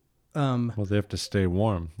so Well, they have to stay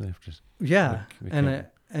warm. They have to. yeah, they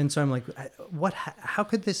and so I'm like, what? How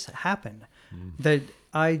could this happen? That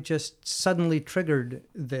I just suddenly triggered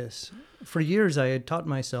this. For years, I had taught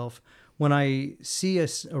myself when I see a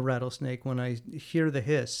rattlesnake, when I hear the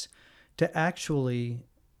hiss, to actually,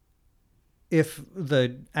 if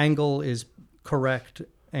the angle is correct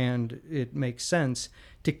and it makes sense,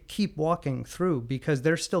 to keep walking through because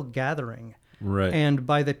they're still gathering. Right. And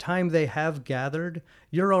by the time they have gathered,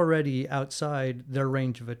 you're already outside their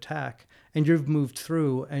range of attack, and you've moved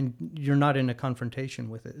through, and you're not in a confrontation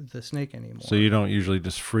with the snake anymore. So you don't usually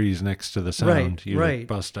just freeze next to the sound. Right, You right.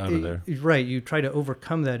 bust out of there. Right. You try to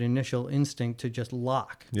overcome that initial instinct to just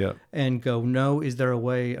lock Yeah. and go, no, is there a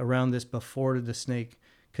way around this before the snake?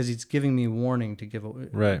 Because it's giving me warning to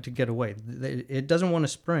Right. to get away. It doesn't want to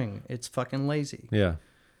spring. It's fucking lazy. Yeah.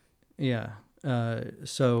 Yeah.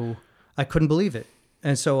 So I couldn't believe it.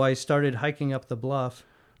 And so I started hiking up the bluff.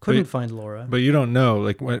 Couldn't find Laura. But you don't know,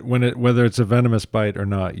 like whether it's a venomous bite or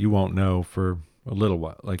not. You won't know for a little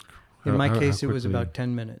while. Like In my case, it was quickly- about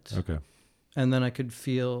 10 minutes. Okay. And then I could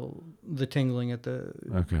feel the tingling at the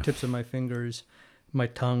tips of my fingers, my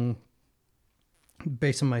tongue,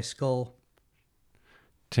 base of my skull.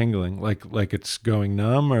 Tingling, like it's going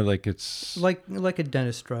numb, or like it's Like a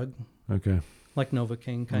dentist drug, okay. like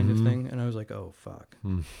Novocaine kind of thing. And I was like, oh, fuck.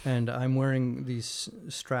 And I'm wearing these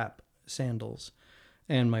strap sandals,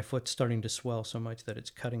 and my foot's starting to swell so much that it's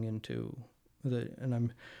cutting into and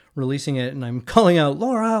I'm releasing it, and I'm calling out,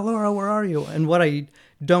 Laura, Laura, where are you? And what I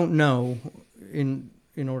don't know in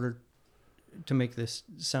order to make this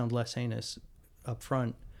sound less heinous up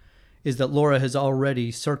front is that Laura has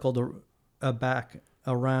already circled back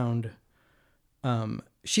around.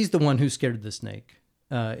 She's the one who scared the snake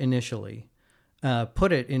initially,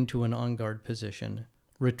 put it into an on guard position,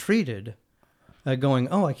 retreated, going,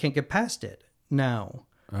 oh, I can't get past it now.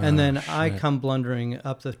 And then I come blundering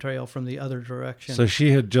up the trail from the other direction. So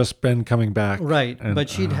she had just been coming back. Right, but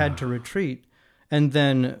she'd had to retreat and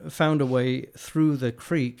then found a way through the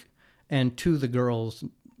creek and to the girls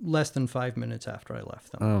less than 5 minutes after I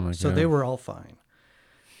left them. Oh, my So God. they were all fine.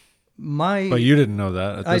 But you didn't know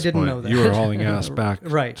that at this I didn't point. know that. You were hauling ass back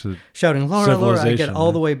Right. to Shouting, Laura, Laura. I get civilization, all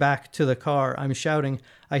right? the way back to the car. I'm shouting.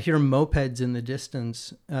 I hear mopeds in the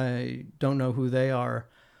distance. I don't know who they are,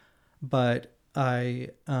 but I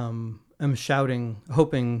am shouting,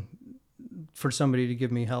 hoping for somebody to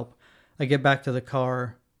give me help. I get back to the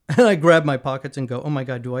car, and I grab my pockets and go, oh my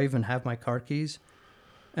God, do I even have my car keys?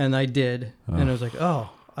 And I did. And I was like, oh,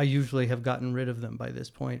 I usually have gotten rid of them by this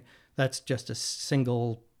point. That's just a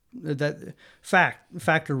single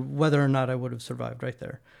factor whether or not I would have survived right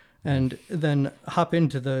there. And then hop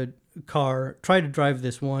into the car, try to drive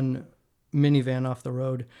this one minivan off the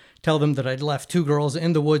road, tell them that I'd left two girls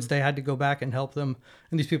in the woods. They had to go back and help them.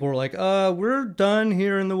 And these people were like, we're done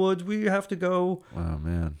here in the woods. We have to go. Oh,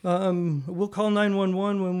 man. We'll call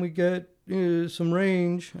 911 when we get some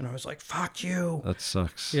range. And I was like, fuck you. That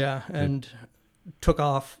sucks. Yeah. And took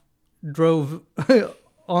off, drove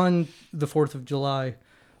on the 4th of July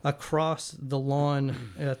across the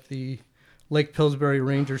lawn at the Lake Pillsbury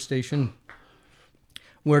Ranger Station,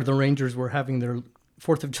 where the Rangers were having their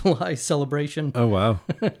 4th of July celebration. Oh, wow.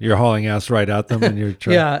 You're hauling ass right at them and you're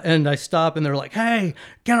trying. Yeah, and I stop and they're like, hey,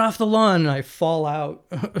 get off the lawn. And I fall out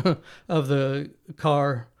of the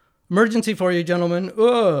car. Emergency for you, gentlemen.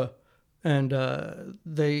 Ugh. And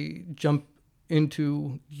they jump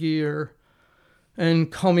into gear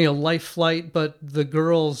and call me a life flight. But the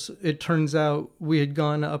girls, it turns out we had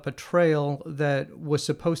gone up a trail that was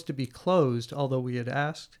supposed to be closed, although we had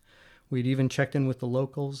asked. We'd even checked in with the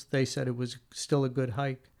locals. They said it was still a good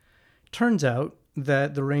hike. Turns out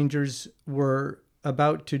that the Rangers were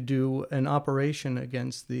about to do an operation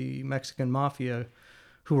against the Mexican mafia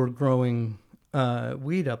who were growing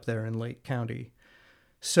weed up there in Lake County.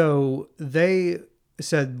 So they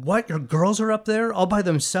said, "What? Your girls are up there all by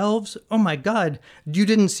themselves? Oh my God! You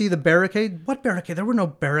didn't see the barricade? What barricade? There were no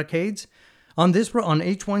barricades on this on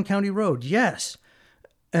H1 County Road. Yes."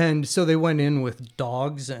 And so they went in with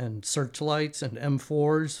dogs and searchlights and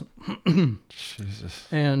M4s. Jesus.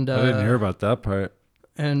 And I didn't hear about that part.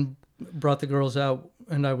 and brought the girls out,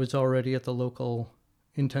 and I was already at the local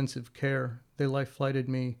intensive care. They life flighted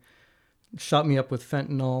me, shot me up with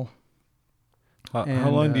fentanyl. How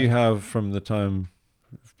long do you have from the time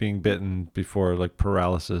of being bitten before, like,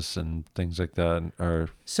 paralysis and things like that? Or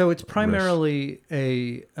So it's primarily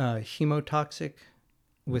a hemotoxic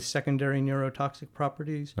with secondary neurotoxic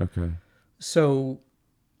properties. okay, So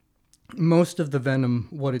most of the venom,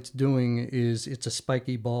 what it's doing is it's a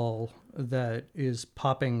spiky ball that is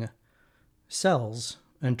popping cells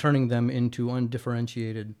and turning them into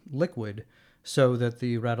undifferentiated liquid so that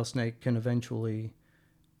the rattlesnake can eventually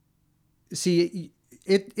see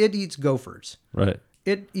it eats gophers. right,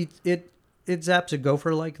 It zaps a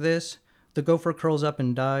gopher like this. The gopher curls up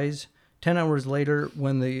and dies. 10 hours later,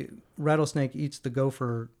 when the rattlesnake eats the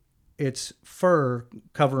gopher, it's fur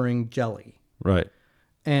covering jelly. right.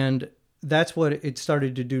 And that's what it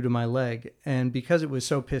started to do to my leg. And because it was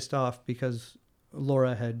so pissed off because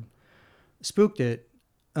Laura had spooked it,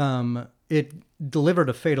 it delivered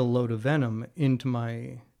a fatal load of venom into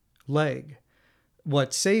my leg.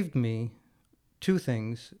 What saved me, two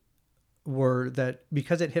things, were that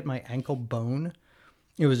because it hit my ankle bone,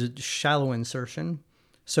 it was a shallow insertion,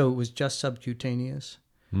 so it was just subcutaneous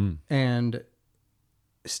and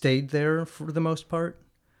stayed there for the most part.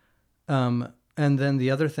 And then the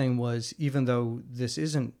other thing was, even though this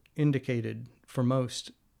isn't indicated for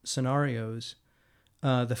most scenarios,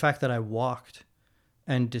 the fact that I walked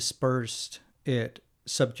and dispersed it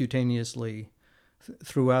subcutaneously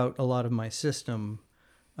throughout a lot of my system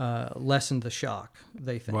lessened the shock,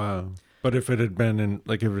 they think. Wow. But if it had been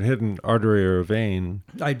if it hit an artery or a vein,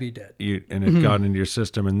 I'd be dead. and it got into your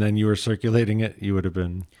system, and then you were circulating it, you would have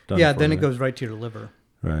been done. Yeah, for, then right? it goes right to your liver.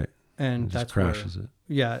 Right. And It just that's crashes where, it.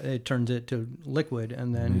 Yeah, it turns it to liquid,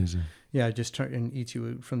 and then Amazing. it just and eats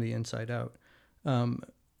you from the inside out.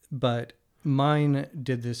 But mine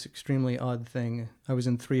did this extremely odd thing. I was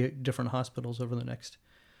in 3 different hospitals over the next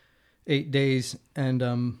 8 days,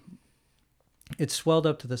 and it swelled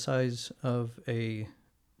up to the size of a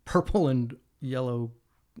purple and yellow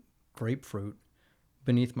grapefruit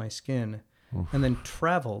beneath my skin, and then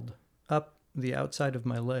traveled up the outside of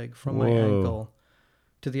my leg from my ankle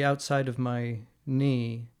to the outside of my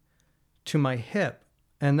knee to my hip.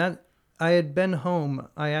 And that I had been home.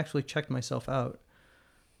 I actually checked myself out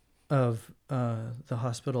of the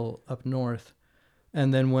hospital up north.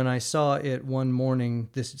 And then when I saw it one morning,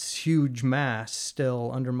 this huge mass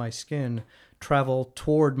still under my skin travel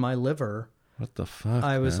toward my liver, What the fuck?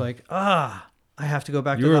 I was like, I have to go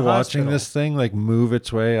back you to the were hospital. watching this thing like move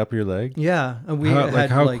its way up your leg? Yeah. And we How,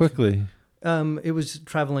 had how quickly? it was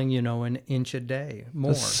traveling, an inch a day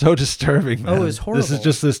more. That's so disturbing, man. Oh, it was horrible. This is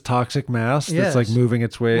just this toxic mass that's like Yes. moving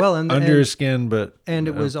its way Well, under your skin, but And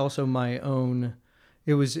it was also my own.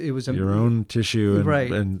 It was your own tissue, and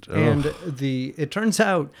right. and It turns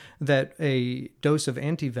out that a dose of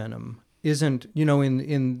antivenom isn't,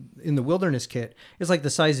 in the wilderness kit, it's like the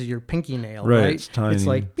size of your pinky nail, right? It's tiny. It's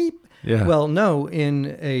like beep. Yeah. Well, no,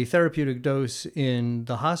 in a therapeutic dose in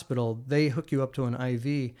the hospital, they hook you up to an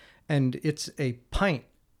IV, and it's a pint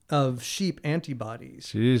of sheep antibodies.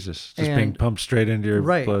 Jesus, just being pumped straight into your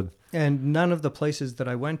blood. And none of the places that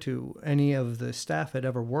I went to, any of the staff had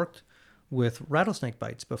ever worked with rattlesnake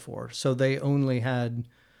bites before. So they only had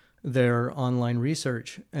their online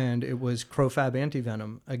research, and it was Crofab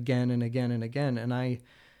antivenom again and again and again. And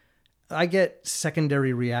I get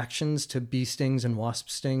secondary reactions to bee stings and wasp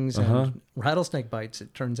stings and rattlesnake bites,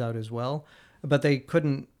 it turns out, as well. But they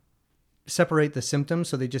couldn't separate the symptoms,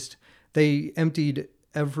 so they emptied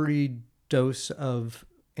every dose of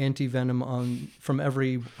antivenom from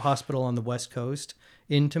every hospital on the West Coast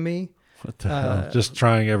into me. What the hell? Just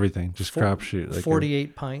trying everything, just crapshoot. Like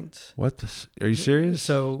 48 pints. What? Are you serious?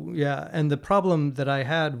 So, yeah. And the problem that I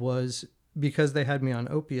had was because they had me on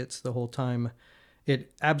opiates the whole time,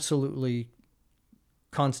 it absolutely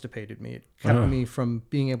constipated me. It kept me from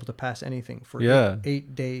being able to pass anything for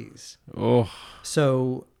 8 days. Oh.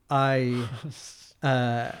 So I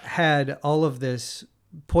had all of this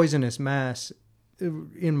poisonous mass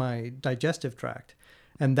in my digestive tract.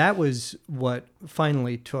 And that was what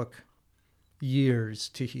finally took years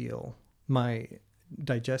to heal. My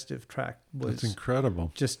digestive tract That's was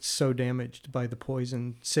incredible. just so damaged by the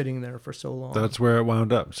poison sitting there for so long. That's where it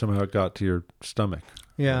wound up. Somehow it got to your stomach.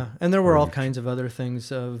 Yeah, and there were all Right. kinds of other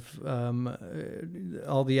things of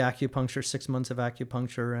all the acupuncture, 6 months of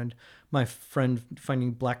acupuncture, and my friend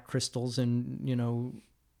finding black crystals in,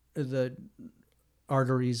 the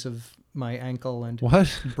arteries of my ankle and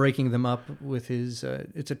What? breaking them up with his,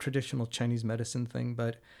 it's a traditional Chinese medicine thing,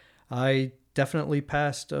 but I definitely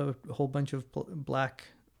passed a whole bunch of black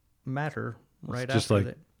matter right Just after like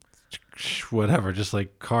that. Whatever, just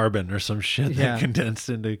like carbon or some shit Yeah. that condensed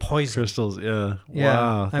into Poison. crystals. Yeah. Yeah,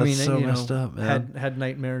 Wow. That's so messed up, man. had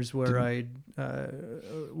nightmares where I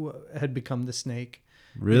had become the snake.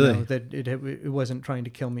 Really? That it wasn't trying to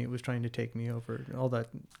kill me; it was trying to take me over. All that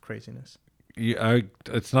craziness.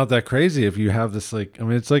 It's not that crazy if you have this, like, I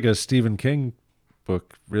mean, it's like a Stephen King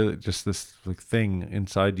book, really, just this like thing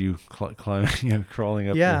inside you climbing, crawling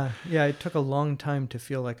up. Yeah. It took a long time to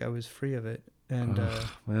feel like I was free of it, and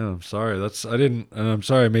Man, I'm sorry. I'm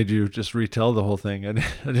sorry I made you just retell the whole thing. I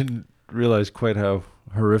didn't realize quite how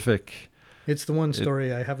horrific. it's the one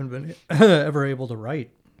story I haven't been ever able to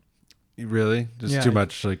write. Really? Just Yeah. too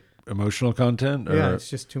much like emotional content? Or, Yeah, it's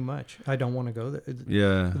just too much. I don't want to go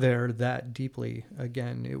yeah. there that deeply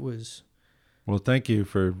again. It was Well, thank you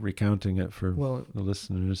for recounting it for well. the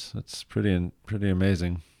listeners. It's pretty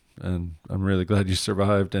amazing. And I'm really glad you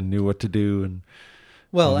survived and knew what to do. And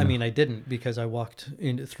Well, I Yeah. mean, I didn't because I walked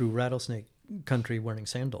through rattlesnake country wearing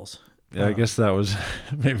sandals. yeah, I guess that was,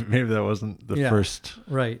 maybe that wasn't the Yeah. first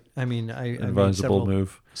Right. I mean, I made advisable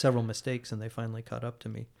move. several mistakes, and they finally caught up to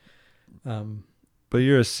me. But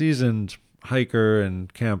you're a seasoned hiker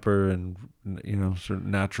and camper and, sort of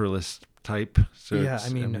naturalist type. So Yeah, it's-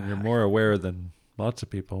 I mean, you're more aware than lots of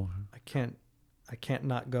people. I can't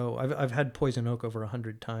not go. I've had poison oak over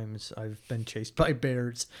 100 times. I've been chased by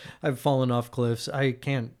bears. I've fallen off cliffs. I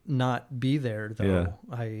can't not be there though.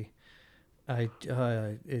 Yeah.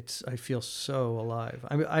 I feel so alive.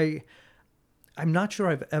 I'm not sure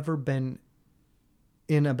I've ever been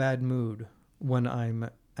in a bad mood when I'm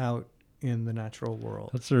out in the natural world.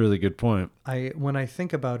 That's a really good point. When I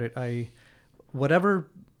think about it, whatever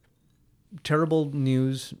terrible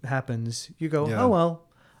news happens, you go, Yeah. oh well,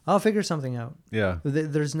 I'll figure something out. Yeah.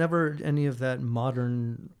 There's never any of that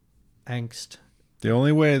modern angst. The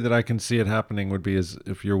only way that I can see it happening would be as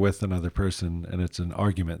if you're with another person and it's an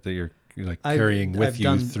argument that you're like carrying with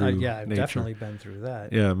you through I've nature. definitely been through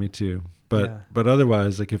that. Yeah, me too. But Yeah. but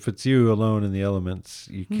otherwise, like if it's you alone in the elements,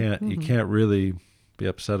 you Mm-hmm. can't really be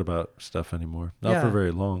upset about stuff anymore. Not for Yeah.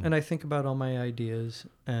 very long. And I think about all my ideas,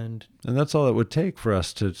 and And that's all it would take for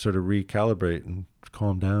us to sort of recalibrate and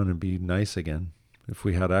calm down and be nice again. If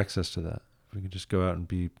we had access to that, if we could just go out and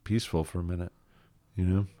be peaceful for a minute,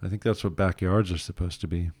 I think that's what backyards are supposed to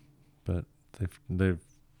be, but they've,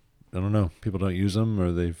 I don't know, people don't use them,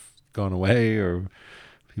 or they've gone away, or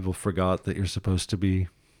people forgot that you're supposed to be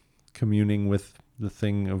communing with the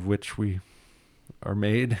thing of which we are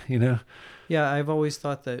made, yeah, I've always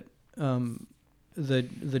thought that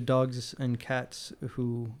the dogs and cats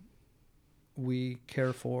who we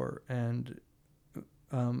care for and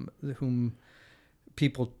whom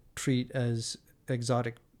people treat as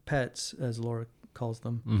exotic pets, as Laura calls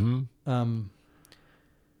them, Mm-hmm.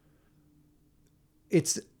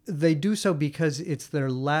 they do so because it's their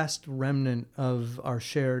last remnant of our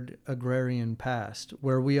shared agrarian past,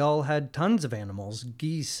 where we all had tons of animals,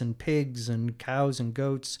 geese and pigs and cows and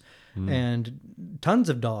goats, and tons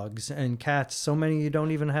of dogs and cats, so many you don't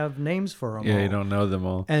even have names for them Yeah, all. you don't know them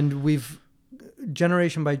all. And we've,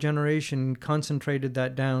 generation by generation, concentrated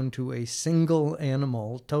that down to a single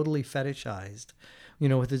animal, totally fetishized,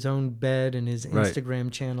 with his own bed and his Right. Instagram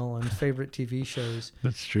channel and favorite TV shows.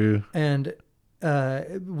 That's true. And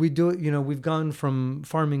we do it, we've gone from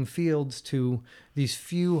farming fields to these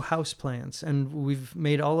few houseplants, and we've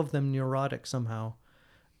made all of them neurotic somehow.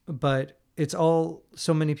 But it's all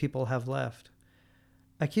so many people have left.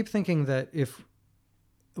 I keep thinking that if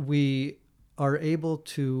we are able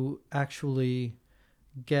to actually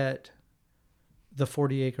get the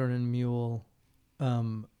 40 acre and mule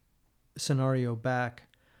scenario back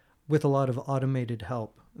with a lot of automated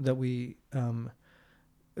help, that we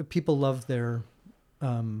people love their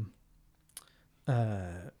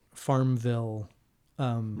Farmville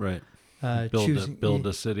Right. choosing Build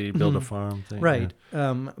a city, build a farm thing. right.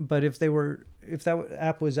 But if that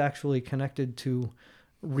app was actually connected to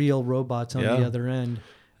real robots on Yeah. the other end,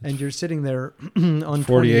 and you're sitting there on 40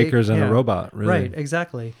 20 acres and yeah, a robot, really. right?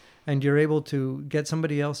 Exactly. and you're able to get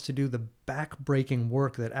somebody else to do the back-breaking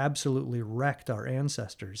work that absolutely wrecked our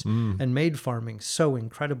ancestors and made farming so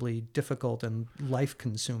incredibly difficult and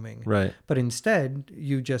life-consuming. Right. But instead,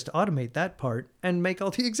 you just automate that part and make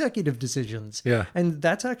all the executive decisions. Yeah. And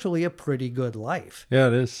that's actually a pretty good life. Yeah,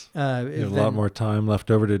 it is. You have a lot Then- more time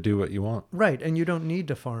left over to do what you want. Right, and you don't need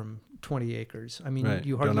to farm 20 acres. I mean, Right.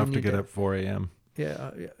 you You hardly don't have to need get up 4 a.m.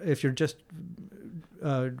 Yeah, if you're just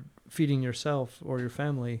feeding yourself or your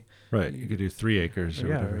family, Right. You could do 3 acres or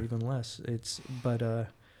yeah, whatever. or even less.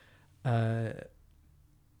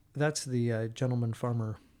 That's the gentleman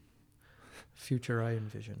farmer future I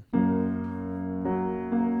envision.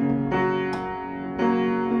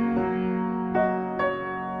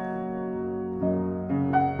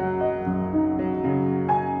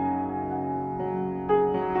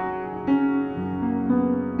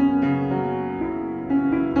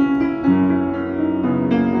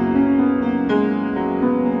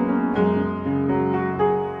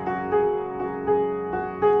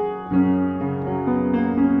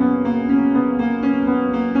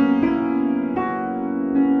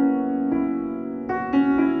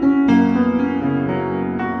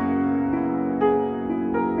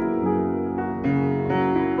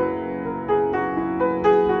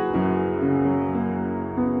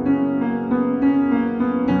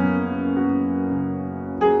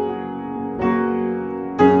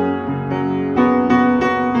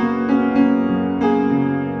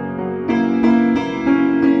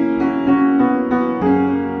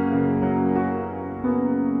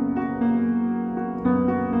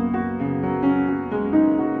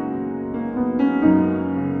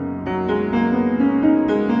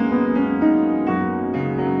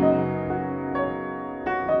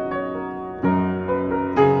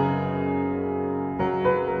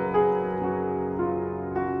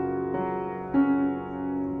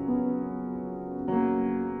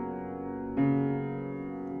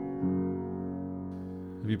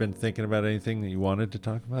 Have you been thinking about anything that you wanted to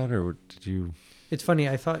talk about, or did you? It's funny.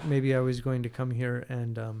 I thought maybe I was going to come here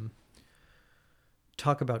and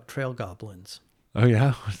talk about trail goblins. Oh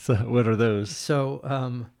yeah, what's that? What are those? So,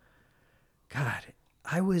 God,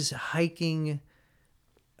 I was hiking.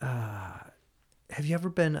 Have you ever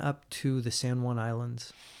been up to the San Juan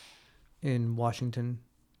Islands in Washington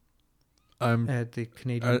at the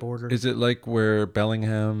Canadian border? Is it like where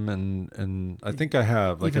Bellingham and I think I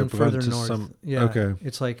have like Even I've further gone to north. some. Yeah. Okay.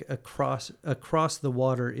 It's like across the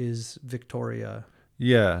water is Victoria,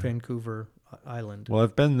 Yeah. Vancouver Island. Well,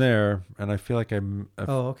 I've been there, and I feel like I've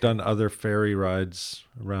Okay. done other ferry rides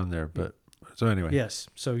around there. But so anyway. Yes.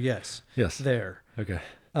 So yes, Yes. there. Okay.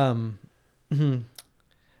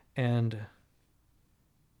 And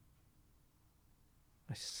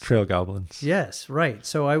Trail goblins. yes, right.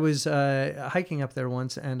 So I was hiking up there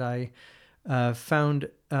once, and I found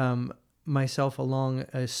myself along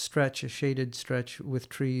a shaded stretch with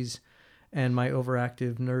trees, and my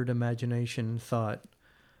overactive nerd imagination thought,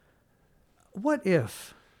 what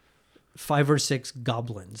if 5 or 6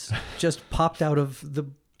 goblins just popped out of the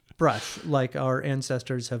brush like our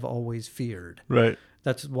ancestors have always feared? Right.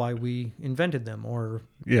 That's why we invented them, or,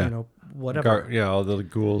 Yeah. whatever. Yeah, all the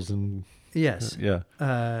ghouls and Yes. yeah.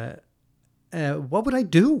 What would I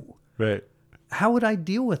do? Right. How would I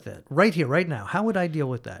deal with it right here, right now? How would I deal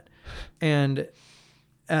with that? And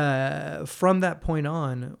from that point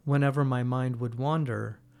on, whenever my mind would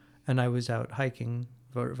wander and I was out hiking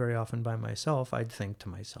very, very often by myself, I'd think to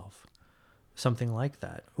myself something like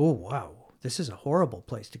that. Oh, wow, this is a horrible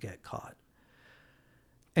place to get caught.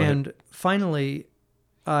 And finally,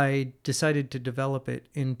 I decided to develop it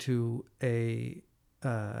into an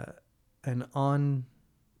on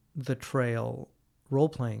the trail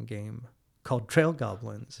role-playing game called Trail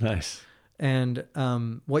Goblins. Nice. And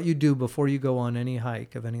what you do before you go on any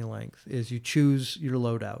hike of any length is you choose your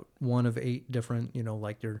loadout, one of 8 different,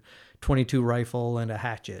 like your .22 rifle and a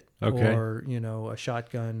hatchet, Okay. or a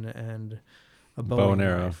shotgun and a Bow and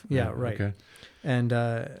arrow. knife. Yeah, right. Okay. And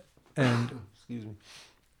Excuse me.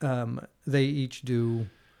 they each do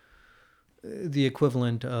the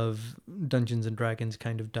equivalent of Dungeons and Dragons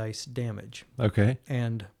kind of dice damage. Okay.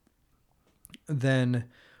 And then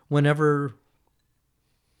whenever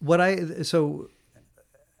I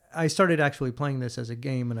started actually playing this as a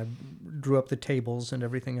game, and I drew up the tables and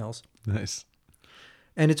everything else. Nice.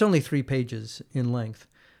 And it's only 3 pages in length,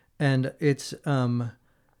 and it's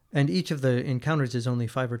and each of the encounters is only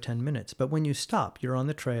 5 or 10 minutes. But when you stop, you're on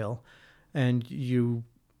the trail, and you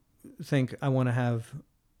think, I want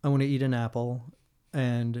to eat an apple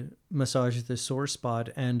and massage this sore spot,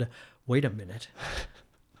 and wait a minute,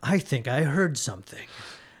 I think I heard something.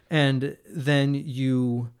 And then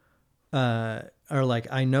you are like,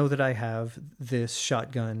 I know that I have this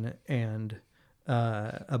shotgun and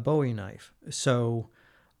a Bowie knife. So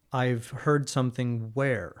I've heard something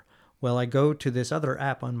where. Well, I go to this other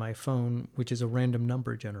app on my phone, which is a random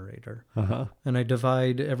number generator, and I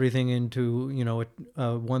divide everything into,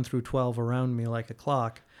 a 1 through 12 around me like a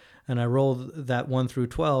clock, and I roll that 1 through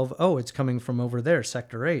 12. Oh, it's coming from over there,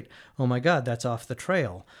 Sector 8. Oh my God, that's off the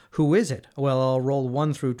trail. Who is it? Well, I'll roll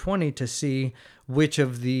 1 through 20 to see which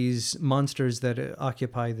of these monsters that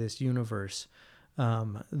occupy this universe,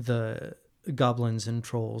 the goblins and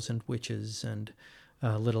trolls and witches and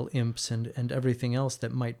little imps and everything else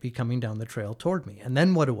that might be coming down the trail toward me. And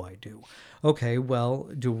then what do I do? Okay, well,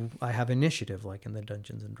 do I have initiative like in the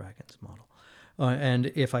Dungeons and Dragons model?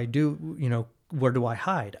 And if I do, where do I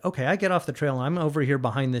hide? Okay, I get off the trail and I'm over here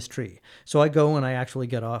behind this tree. So I go and I actually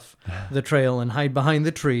get off the trail and hide behind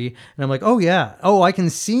the tree. And I'm like, oh yeah, I can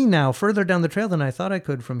see now further down the trail than I thought I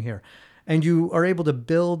could from here. And you are able to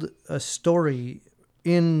build a story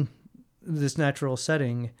in this natural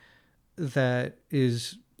setting that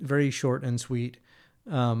is very short and sweet.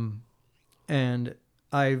 And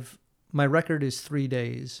my record is 3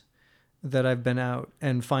 days that I've been out,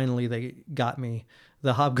 and finally they got me.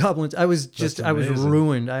 The hobgoblins, I was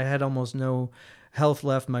ruined. I had almost no health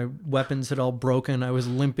left. My weapons had all broken. I was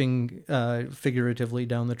limping figuratively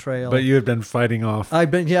down the trail. But you had been fighting off.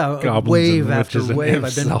 I've been, goblins wave and after witches and wave. imps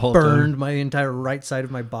I've been the whole burned. time. My entire right side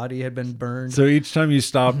of my body had been burned. So each time you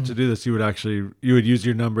stopped to do this, you would use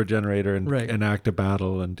your number generator and enact a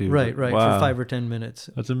battle and do right Wow. for 5 or 10 minutes.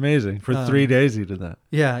 That's amazing. For 3 days you did that.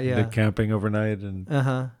 Yeah. The camping overnight and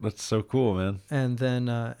that's so cool, man. And then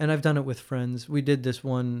and I've done it with friends. We did this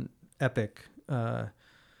one epic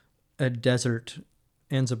a desert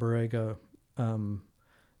Anza Borrega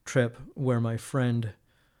trip where my friend,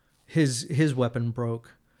 his weapon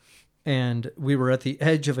broke, and we were at the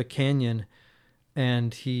edge of a canyon,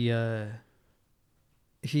 and we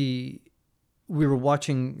were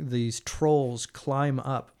watching these trolls climb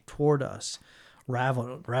up toward us,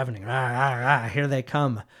 ravening, here they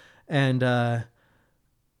come, and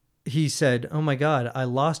he said, oh my God, I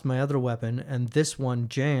lost my other weapon, and this one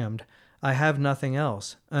jammed. I have nothing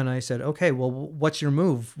else. And I said, okay, well, what's your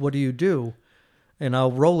move? What do you do? And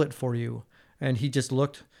I'll roll it for you. And he just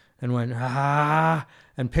looked and went,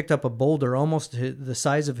 and picked up a boulder almost the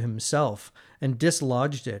size of himself and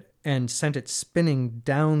dislodged it and sent it spinning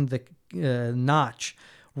down the notch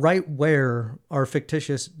right where our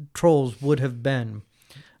fictitious trolls would have been.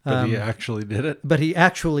 But he actually did it? But he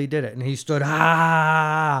actually did it. And he stood,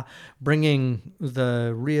 bringing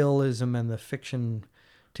the realism and the fiction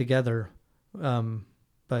together.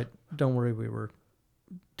 But don't worry, we were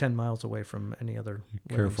 10 miles away from any other.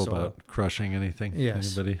 Careful about crushing anything.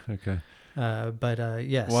 Yes. Anybody? Okay.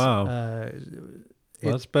 Yes. Wow. Well,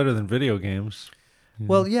 that's better than video games.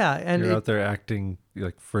 Well, yeah. And you're out there acting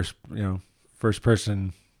like first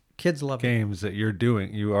person kids love games that you're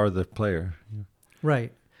doing. You are the player.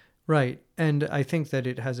 Right. And I think that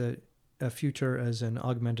it has a future as an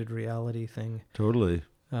augmented reality thing. Totally.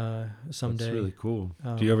 Someday. That's really cool.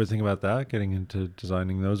 Do you ever think about that, getting into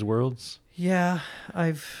designing those worlds? Yeah,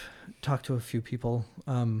 I've talked to a few people.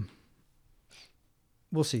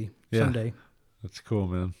 We'll see someday. That's cool,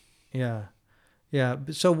 man. Yeah.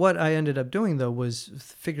 So what I ended up doing though was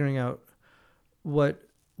figuring out what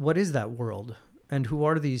is that world and who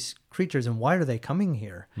are these creatures and why are they coming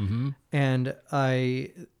here? Mm-hmm. And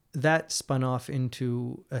that spun off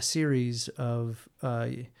into a series of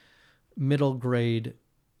middle grade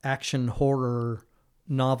action horror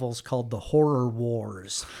novels called The Horror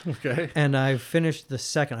Wars. Okay. And I've finished the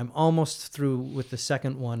second. I'm almost through with the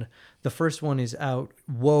second one. The first one is out.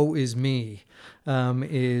 Woe Is Me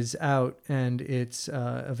is out, and it's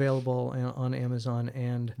available on Amazon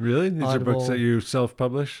and Really? These Audible. are books that you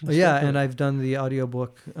self-publish? Yeah, and I've done the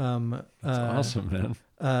audiobook That's awesome,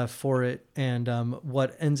 man. for it. And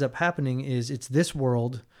what ends up happening is it's this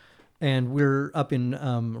world, and we're up in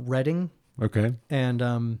Reading. Okay.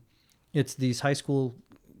 And it's these high school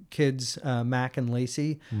kids, Mac and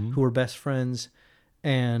Lacey, who are best friends.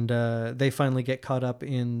 And they finally get caught up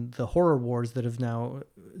in the horror wars that have now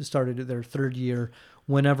started their third year.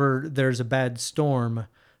 Whenever there's a bad storm,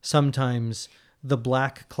 sometimes the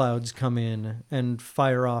black clouds come in and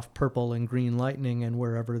fire off purple and green lightning. And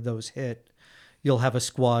wherever those hit, you'll have a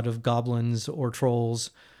squad of goblins or trolls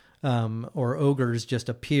or ogres just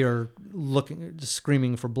appear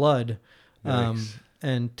screaming for blood.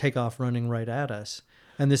 And take off running right at us.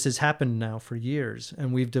 And this has happened now for years.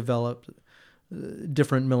 And we've developed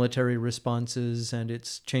different military responses, and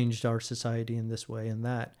it's changed our society in this way and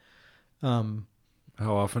that. How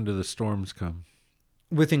often do the storms come?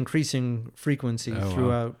 with increasing frequency Oh, wow.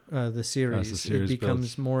 throughout the series, series it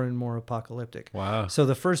becomes builds. more and more apocalyptic. Wow. So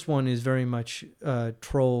the first one is very much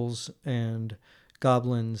trolls and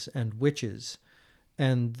goblins and witches.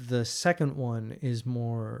 And the second one is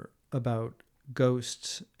more about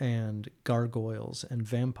ghosts and gargoyles and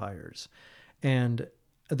vampires. And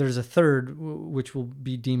there's a third, which will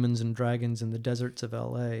be demons and dragons in the deserts of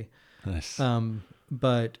LA. Nice.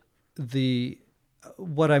 But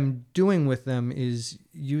what I'm doing with them is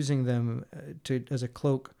using them as a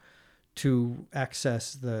cloak to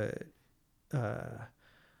access the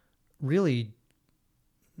really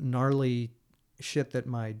gnarly shit that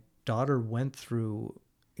my daughter went through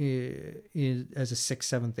as a 6th,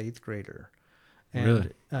 7th, 8th grader. And, Really?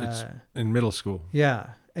 It's in middle school.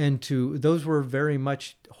 Yeah. And those were very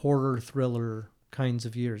much horror thriller kinds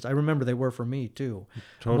of years. I remember they were for me too.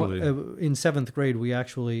 Totally. In 7th grade, we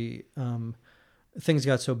actually, things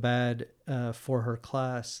got so bad for her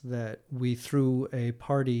class that we threw a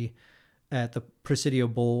party at the Presidio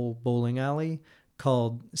Bowl bowling alley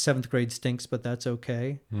called 7th Grade Stinks, But That's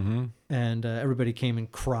Okay. Mm-hmm. And everybody came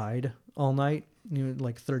and cried all night,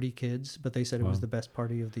 like 30 kids, but they said it was the best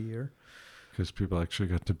party of the year. Because people actually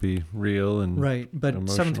got to be real and right. But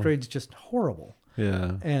emotional. 7th grade's just horrible.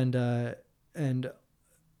 Yeah. And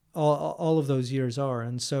all of those years are.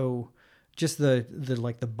 And so just the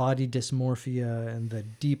body dysmorphia and the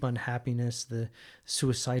deep unhappiness, the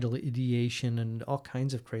suicidal ideation and all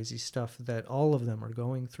kinds of crazy stuff that all of them are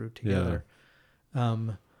going through together. Yeah.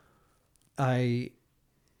 I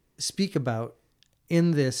speak about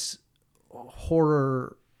in this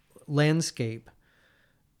horror landscape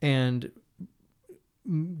and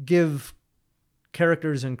give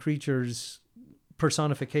characters and creatures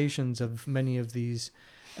personifications of many of these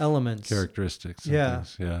elements, characteristics. Yeah.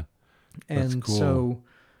 Things. Yeah. And That's cool. So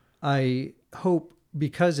I hope,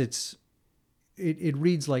 because it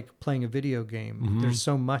reads like playing a video game. Mm-hmm. There's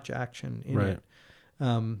so much action in Right. it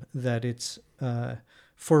that it's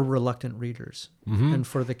for reluctant readers Mm-hmm. and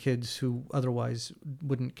for the kids who otherwise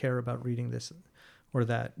wouldn't care about reading this or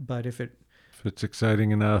that. But if it's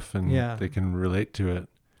exciting enough and Yeah. they can relate to it.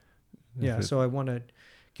 So I want to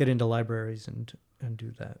get into libraries and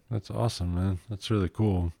do that. That's awesome, man. That's really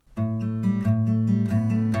cool.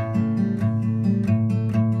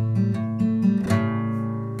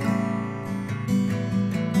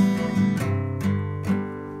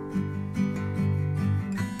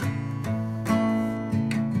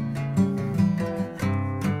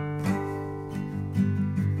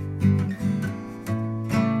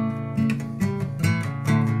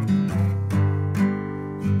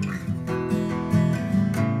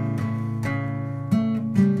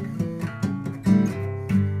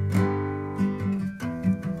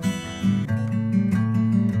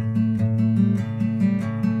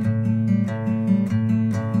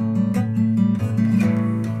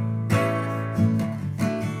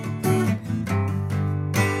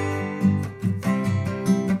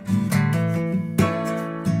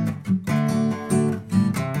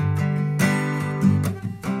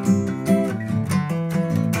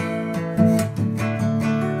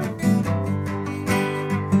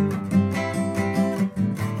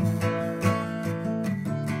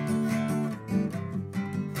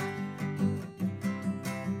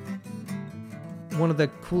 One of the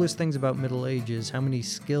coolest things about middle age is how many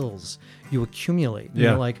skills you accumulate.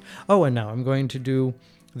 Yeah. You're like, oh, and now I'm going to do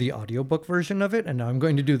the audiobook version of it, and now I'm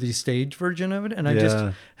going to do the stage version of it, and I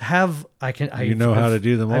just have how to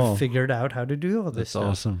do them all. I've figured out how to do all this That's stuff.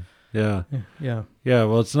 awesome. Yeah. Yeah. Yeah.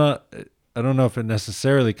 Well, it's not, I don't know if it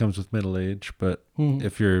necessarily comes with middle age, but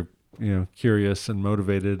if you're, curious and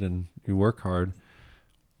motivated and you work hard,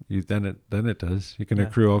 then it does. You can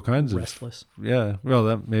accrue all kinds restless. Yeah.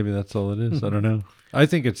 Well, maybe that's all it is. I don't know. I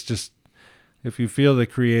think it's just, if you feel the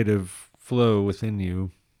creative flow within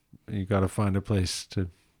you, you got to find a place to,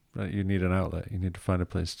 you need an outlet. You need to find a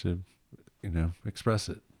place to, express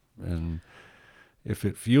it. And if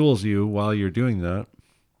it fuels you while you're doing that,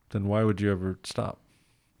 then why would you ever stop?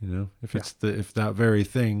 If it's if that very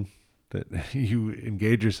thing that you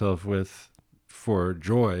engage yourself with for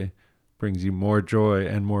joy brings you more joy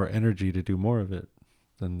and more energy to do more of it,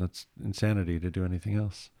 then that's insanity to do anything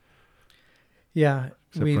else. Yeah.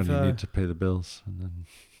 Except when you need to pay the bills, and then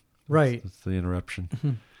that's the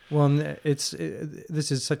interruption. Well, this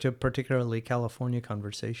is such a particularly California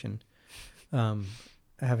conversation,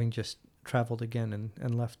 having just traveled again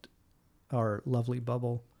and left our lovely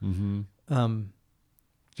bubble. Mm-hmm.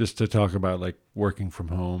 Just to talk about like working from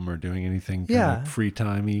home or doing anything kind of free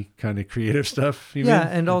timey kind of creative stuff.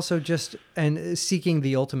 And also just seeking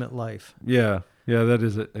the ultimate life. Yeah, that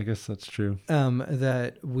is it. I guess that's true.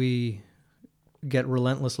 That we get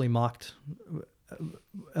relentlessly mocked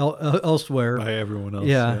elsewhere by everyone else.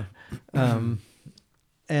 Yeah.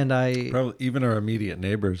 And I probably even our immediate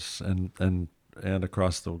neighbors and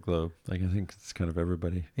across the globe. Like I think it's kind of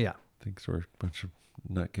everybody yeah. thinks we're a bunch of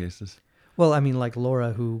nutcases. Well, I mean, like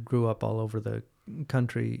Laura, who grew up all over the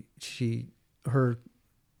country, her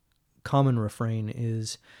common refrain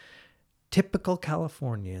is typical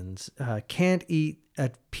Californians can't eat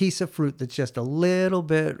a piece of fruit that's just a little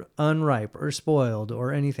bit unripe or spoiled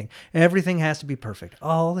or anything. Everything has to be perfect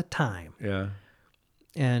all the time. Yeah.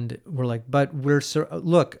 And we're like, but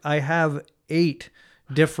look, I have 8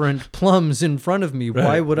 different plums in front of me. Right.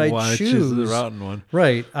 Why would I choose the rotten one?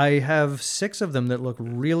 Right. I have 6 of them that look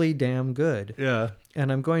really damn good. Yeah.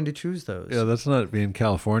 And I'm going to choose those. Yeah, that's not being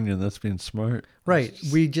Californian. That's being smart. Right.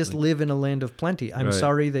 We just live in a land of plenty. I'm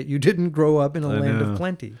sorry that you didn't grow up in a land of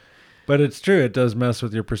plenty. But it's true. It does mess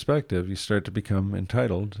with your perspective. You start to become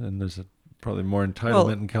entitled, and there's probably more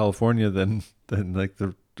entitlement in California than like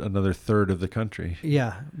another third of the country.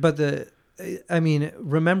 Yeah. But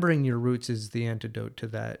remembering your roots is the antidote to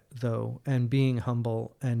that, though, and being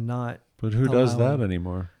humble and not. But who does that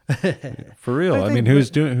anymore? For real. I mean,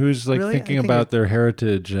 who's really? Thinking about their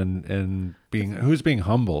heritage and who's being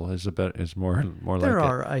humble is more like there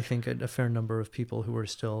are, I think, a fair number of people who are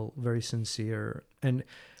still very sincere, and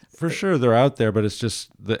for sure they're out there, but it's just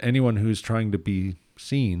that anyone who's trying to be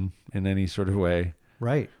seen in any sort of way.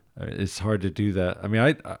 Right. It's hard to do that. I mean,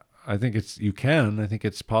 I think I think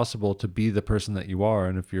it's possible to be the person that you are,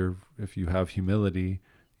 and if you have humility,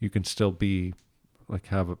 you can still be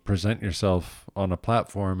present yourself on a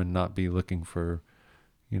platform and not be looking for,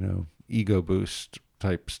 ego boost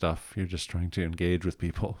type stuff. You're just trying to engage with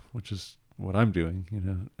people, which is what I'm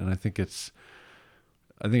doing, and I think it's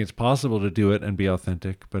possible to do it and be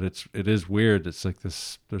authentic, but it is weird. It's like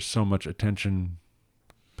this, there's so much attention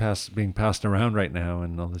being passed around right now,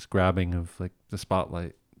 and all this grabbing of like the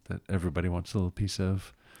spotlight that everybody wants a little piece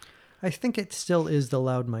of. I think it still is the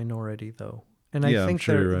loud minority, though. And I think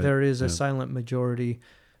there is a silent majority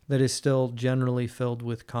that is still generally filled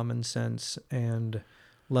with common sense and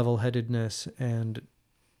level-headedness and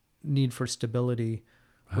need for stability,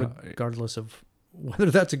 regardless of whether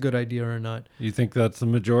that's a good idea or not. You think that's the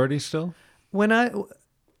majority still?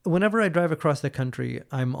 Whenever I drive across the country,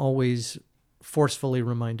 I'm always forcefully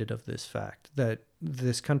reminded of this fact, that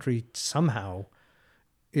this country somehow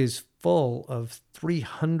is full of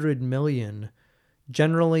 300 million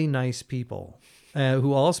generally nice people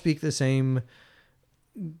who all speak the same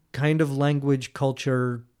kind of language,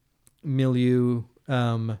 culture, milieu,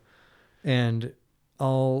 and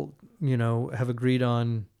all, have agreed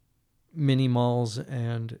on mini malls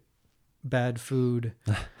and bad food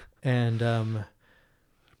and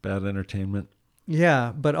bad entertainment.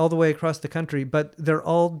 Yeah, but all the way across the country. But they're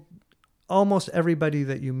almost everybody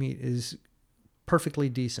that you meet is perfectly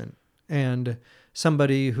decent and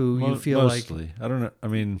somebody who you feel mostly. I don't know. I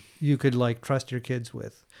mean, you could trust your kids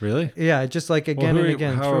with. Really? Yeah, just again and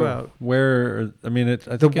again throughout. Where? I mean,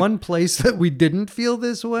 one place that we didn't feel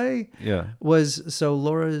this way. Yeah. Was so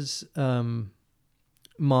Laura's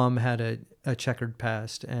mom had a checkered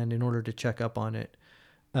past, and in order to check up on it,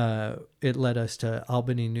 it led us to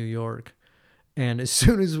Albany, New York. And as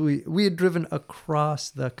soon as we had driven across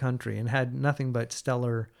the country and had nothing but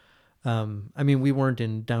stellar. We weren't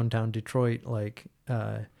in downtown Detroit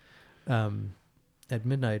at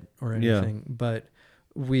midnight or anything, but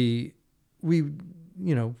we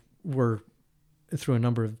were through a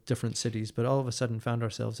number of different cities, but all of a sudden found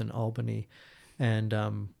ourselves in Albany, and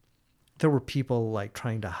there were people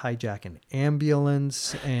trying to hijack an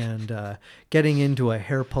ambulance and getting into a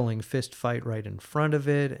hair-pulling fist fight right in front of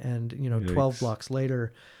it, and 12 blocks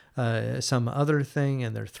later. Some other thing,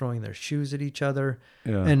 and they're throwing their shoes at each other,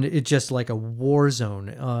 and it's just like a war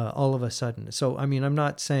zone all of a sudden. So, I'm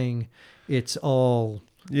not saying it's all.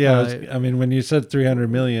 Yeah, when you said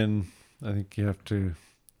 300 million, I think you have to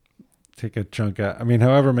take a chunk out.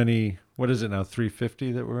 However many. What is it now?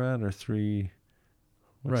 350 that we're at, or 3?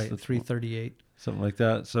 Right, 338, something like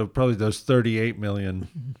that. So probably those 38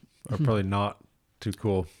 million are probably not too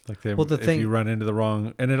cool. If you run into the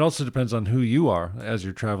wrong, and it also depends on who you are as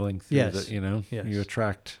you're traveling through. Yes. You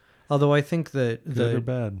attract. Although I think that good or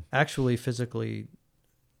bad, actually physically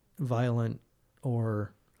violent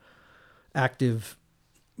or active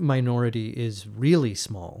minority is really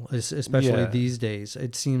small, especially these days.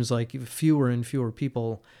 It seems like fewer and fewer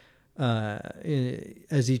people,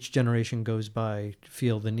 as each generation goes by,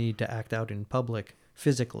 feel the need to act out in public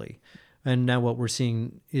physically. And now what we're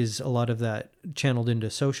seeing is a lot of that channeled into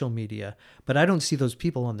social media. But I don't see those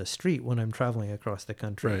people on the street when I'm traveling across the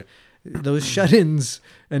country. Right. Those shut-ins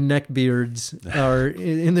and neckbeards are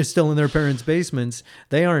they're still in their parents' basements.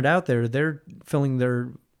 They aren't out there. They're filling their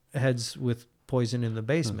heads with poison in the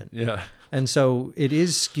basement. Yeah. And so it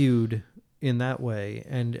is skewed in that way,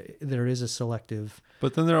 and there is a selective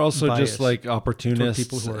But then they're also bias just like toward opportunists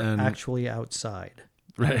people who are and actually outside.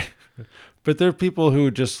 right. But they're people who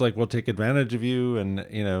just like will take advantage of you, and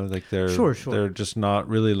you know, like they're Sure. they're just not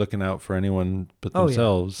really looking out for anyone but Oh, yeah.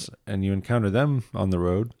 themselves, and you encounter them on the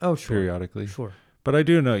road Oh, sure. periodically. Sure. But I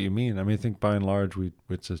do know what you mean. I mean, I think by and large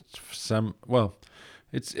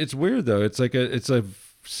it's weird though. It's like it's a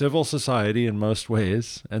civil society in most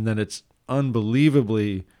ways, and then it's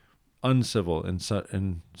unbelievably uncivil in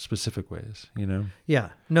specific ways, you know? Yeah.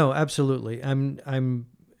 No, absolutely. I'm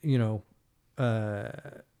you know,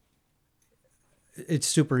 it's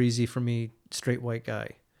super easy for me, straight white guy.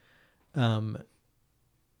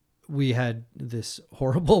 We had this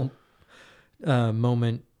horrible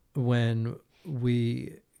moment when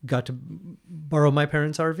we got to borrow my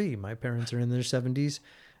parents' RV. My parents are in their 70s.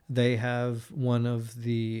 They have one of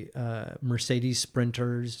the Mercedes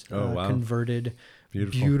Sprinters Oh, wow. converted.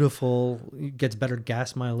 Beautiful. Gets better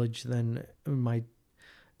gas mileage than my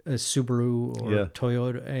Subaru or Yeah.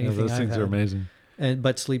 Toyota. Anything Those I've things had. are amazing.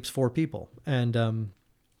 But sleeps 4 people. And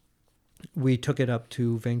we took it up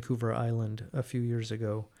to Vancouver Island a few years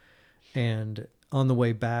ago, and on the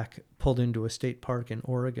way back pulled into a state park in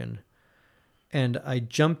Oregon. And I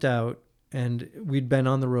jumped out, and we'd been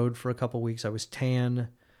on the road for a couple weeks. I was tan.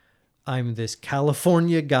 I'm this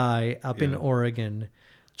California guy up in Yeah. Oregon,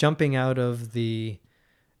 jumping out of the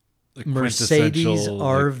The Mercedes quintessential,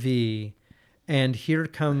 RV, and here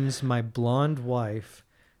comes my blonde wife,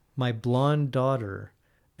 my blonde daughter,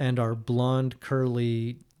 and our blonde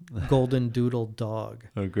curly golden doodle dog.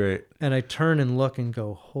 oh, great. And I turn and look and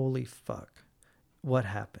go, holy fuck, what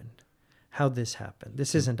happened? How'd this happen?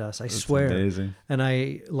 This isn't us, I That's swear. amazing. And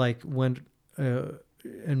I like went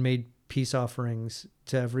and made peace offerings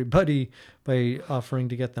to everybody by offering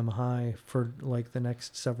to get them high for like the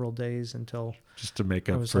next several days until Just to make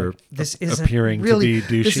I up was for like, this isn't appearing really, to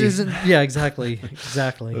be douchey. This isn't, yeah, exactly.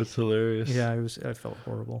 That's hilarious. Yeah, I felt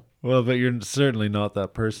horrible. Well, but you're certainly not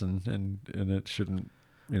that person, and it shouldn't.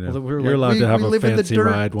 You know, Well, we were you're like, allowed to have we a live in the fancy dirt.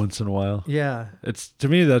 ride once in a while. Yeah. It's to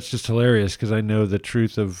me that's just hilarious because I know the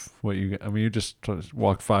truth of what you. I mean, you just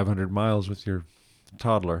walked 500 miles with your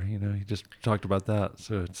toddler. You know, you just talked about that,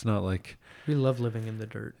 so it's not like. We love living in the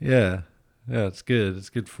dirt. Yeah, it's good. It's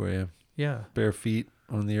good for you. Yeah. Bare feet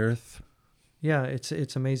on the earth. Yeah,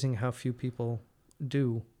 it's amazing how few people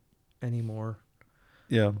do anymore.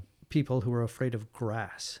 Yeah, People who are afraid of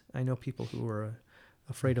grass. I know people who are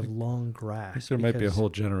afraid of long I grass. think there might be a because- whole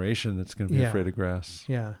generation that's going to be Yeah. afraid of grass.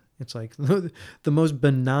 Yeah, it's like the most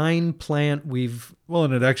benign plant we've. Well,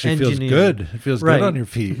 and it actually feels Engineered. good. It feels Right. good on your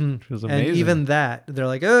feet. Mhm. It feels amazing. And even that, they're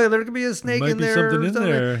like, oh, there could be a snake Might in be there. something or in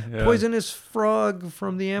something. there. Yeah. Poisonous frog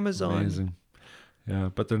from the Amazon. Amazing. Yeah,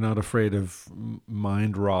 but they're not afraid of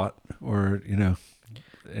mind rot or, you know,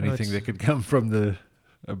 anything it's- that could come from the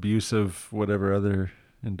abuse of whatever other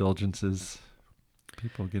indulgences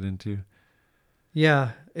people get into.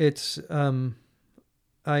 Yeah, it's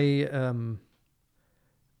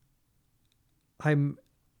I'm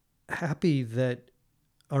happy that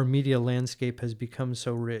our media landscape has become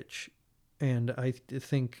so rich, and I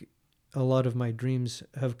think a lot of my dreams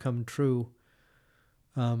have come true.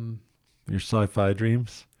 Your sci-fi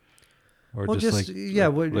dreams? Or Well, just like, yeah,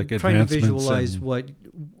 like trying to advancements visualize and-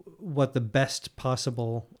 what the best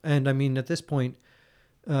possible. And I mean, at this point,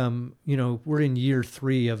 you know, we're in year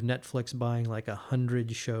 3 of Netflix buying like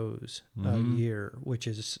 100 shows a year, which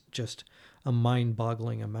is just a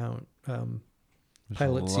mind-boggling amount. There's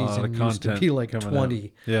Pilot a lot season of used to content be like coming out.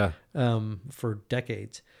 20 Yeah. for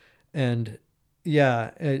decades, and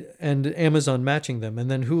yeah, and Amazon matching them, and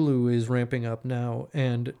then Hulu is ramping up now,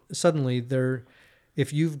 and suddenly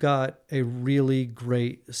if you've got a really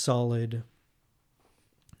great solid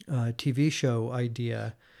TV show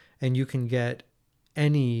idea, and you can get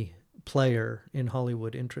any player in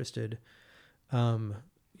Hollywood interested,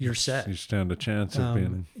 you're set. You stand a chance of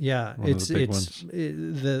being Yeah, one of it's the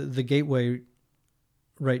big the gateway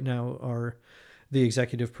right now are the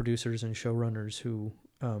executive producers and showrunners who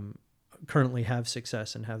currently have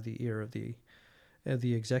success and have the ear of the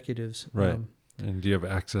executives. Right. And do you have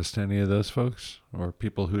access to any of those folks or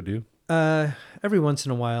people who do? Every once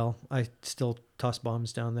in a while, I still toss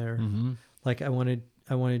bombs down there. Mm-hmm. Like I want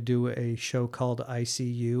to do a show called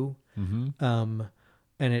ICU, Mm-hmm.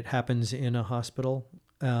 and it happens in a hospital.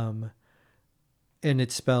 and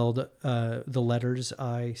it's spelled the letters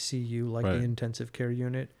ICU, like Right. the intensive care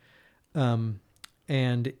unit.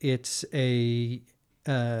 And it's a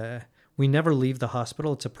we never leave the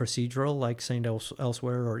hospital. It's a procedural, like St.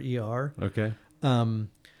 Elsewhere or ER. Okay.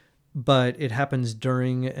 But it happens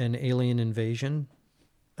during an alien invasion,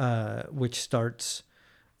 which starts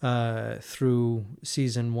through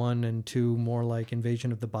season 1 and 2, more like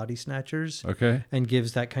Invasion of the Body Snatchers, Okay. and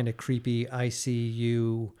gives that kind of creepy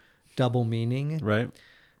ICU double meaning. Right.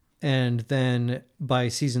 And then by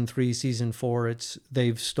season 3, season 4,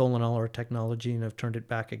 they've stolen all our technology and have turned it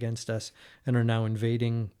back against us and are now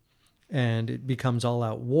invading, and it becomes all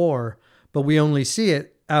out war. But we only see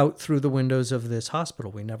it out through the windows of this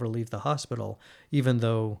hospital. We never leave the hospital, even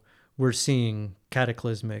though we're seeing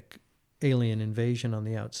cataclysmic alien invasion on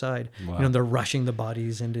the outside. Wow. You know, they're rushing the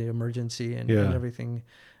bodies into emergency and everything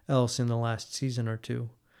else in the last season or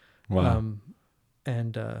two. Wow.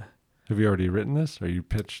 Have you already written this, or you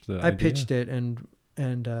pitched the idea? I pitched it, and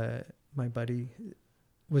my buddy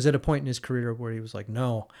was at a point in his career where he was like,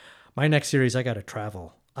 no, my next series, I got to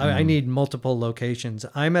travel. I need multiple locations.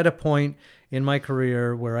 I'm at a point in my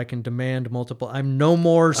career where I can demand multiple. I'm no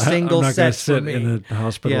more single I'm not sets sit for me. in a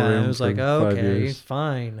hospital room. Yeah, I was like, for 5 okay, years.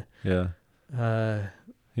 fine. Yeah.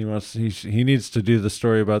 He needs to do the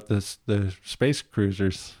story about the space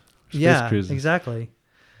cruisers. Yeah, cruises. exactly.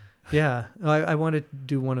 Yeah, I want to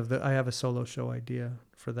do I have a solo show idea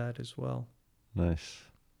for that as well. Nice.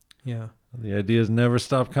 Yeah. The ideas never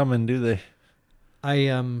stop coming, do they?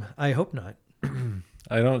 I hope not.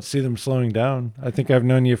 I don't see them slowing down. I think I've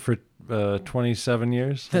known you for 27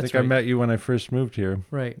 years. I think I met you when I first moved here.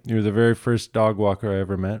 Right. You were the very first dog walker I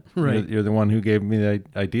ever met. Right. You're the one who gave me the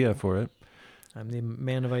idea for it. I'm the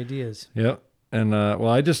man of ideas. Yep. And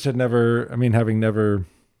I just had never, having never,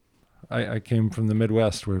 I came from the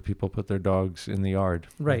Midwest where people put their dogs in the yard.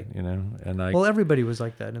 Right. And everybody was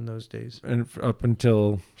like that in those days. And up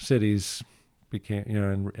until cities became,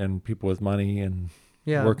 and people with money and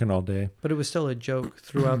working all day. But it was still a joke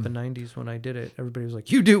throughout the 90s when I did it. Everybody was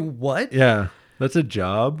like, you do what? Yeah. That's a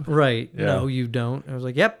job. Right. Yeah. No, you don't. I was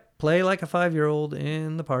like, yep, play like a 5-year-old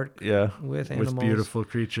in the park. Yeah. With animals. With beautiful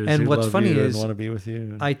creatures and who what's love funny you is and want to be with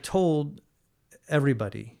you. I told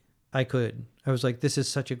everybody I could. I was like, this is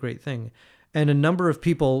such a great thing. And a number of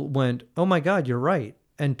people went, oh my God, you're right.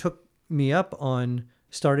 And took me up on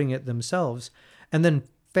starting it themselves, and then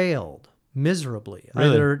failed miserably. Really?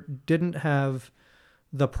 Either didn't have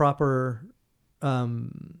the proper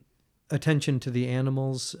attention to the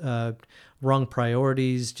animals, wrong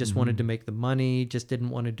priorities, just wanted to make the money, just didn't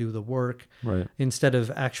want to do the work. Right. Instead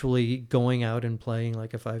of actually going out and playing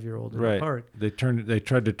like a 5-year-old in the park. They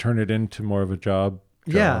tried to turn it into more of a job.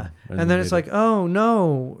 Yeah. And then it's like, oh,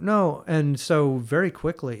 no. And so very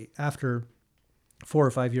quickly, after 4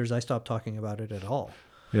 or 5 years, I stopped talking about it at all.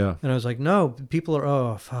 Yeah. And I was like, no, people are,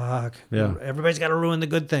 oh, fuck. Yeah. Everybody's got to ruin the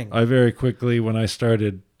good thing. I very quickly, when I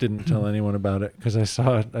started, didn't tell anyone about it because I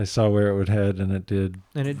saw where it would head, and it did.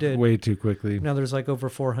 And it did. Way too quickly. Now there's like over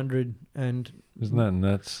 400, and isn't that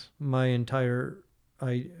nuts? My entire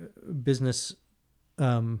business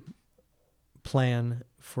plan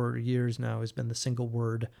for years now has been the single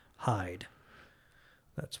word hide.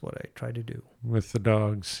 That's what I try to do. With the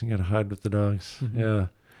dogs. You got to hide with the dogs. Mm-hmm. Yeah.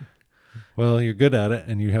 Well, you're good at it,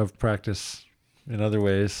 and you have practice in other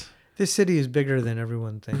ways. This city is bigger than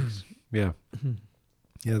everyone thinks. Yeah.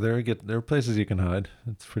 Yeah, there are places you can hide.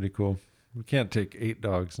 It's pretty cool. We can't take 8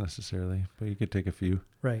 dogs necessarily, but you could take a few.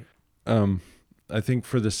 Right. I think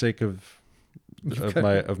for the sake of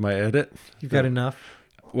my edit, you've got enough.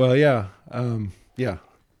 Well, yeah. Yeah.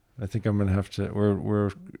 I think I'm gonna have to.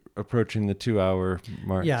 We're approaching the 2-hour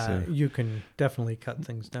mark. Yeah, so. You can definitely cut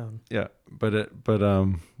things down. Yeah, but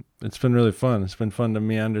it's been really fun. It's been fun to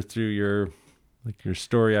meander through your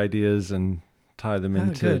story ideas and tie them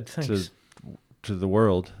into to the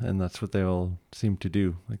world, and that's what they all seem to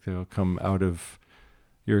do. Like they all come out of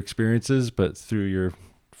your experiences, but through your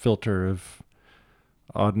filter of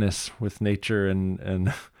oddness with nature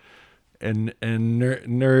and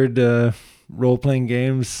nerd role-playing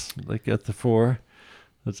games like at the fore.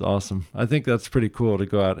 That's awesome. I think that's pretty cool to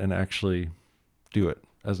go out and actually do it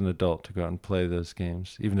as an adult, to go out and play those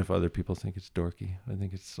games, even if other people think it's dorky. I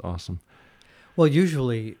think it's awesome. Well,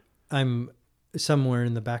 usually I'm somewhere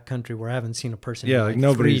in the backcountry where I haven't seen a person in like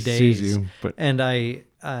nobody 3 days. Sees you, but... And I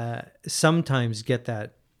sometimes get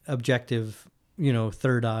that objective,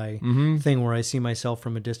 third eye thing where I see myself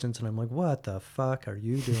from a distance and I'm like, what the fuck are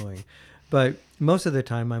you doing? But most of the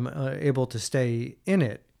time I'm able to stay in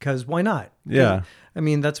it, because why not? Yeah. I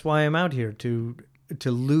mean, that's why I'm out here, to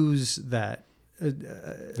lose that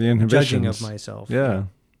the inhibitions judging of myself. Yeah,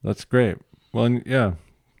 that's great. Well, and yeah,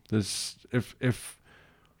 this if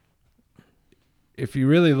you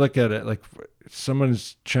really look at it, like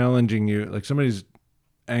someone's challenging you, like somebody's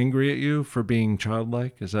angry at you for being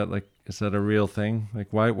childlike. Is that a real thing? Like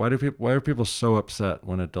why are people so upset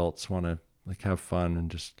when adults want to like have fun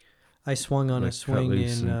and just I swung on like a swing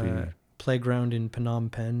in be playground in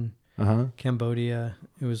Phnom Penh, Cambodia.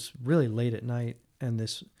 It was really late at night, and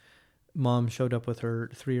this mom showed up with her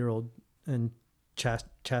 3-year-old and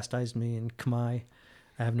chastised me in Khmer.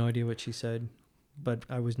 I have no idea what she said, but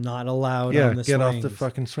I was not allowed on the get swings. off the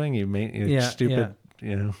fucking swing, you stupid.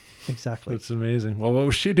 You know, exactly. It's amazing. Well, what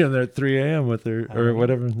was she doing there at 3 a.m. with her or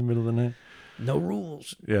whatever in the middle of the night? No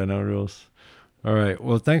rules. Yeah, no rules. All right.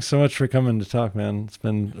 Well, thanks so much for coming to talk, man. It's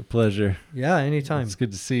been a pleasure. Yeah, anytime. It's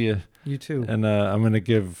good to see you. You too. And I'm going to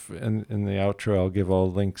give, in the outro, I'll give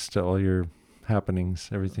all links to all your happenings,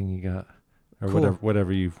 everything you got, or cool.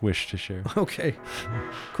 whatever you wish to share. Okay.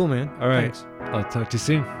 Cool, man. All right. Thanks. I'll talk to you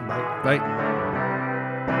soon. Bye. Bye.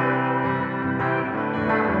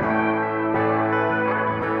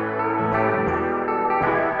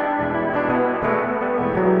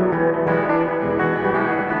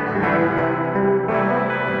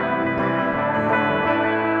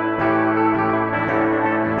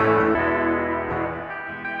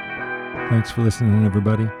 Thanks for listening,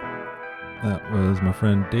 everybody. That was my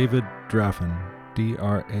friend David Draffin,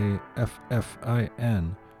 Draffin.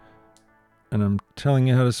 And I'm telling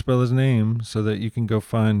you how to spell his name so that you can go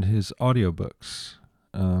find his audiobooks.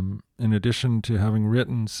 In addition to having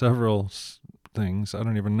written several things, I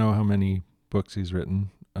don't even know how many books he's written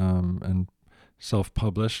and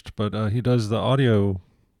self-published, but he does the audio.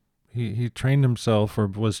 He trained himself or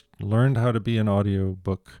learned how to be an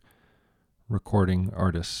audiobook recording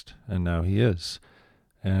artist, and now he is.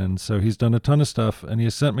 And so he's done a ton of stuff, and he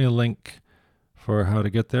has sent me a link for how to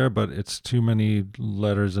get there, but it's too many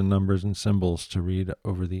letters and numbers and symbols to read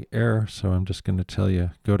over the air, so I'm just going to tell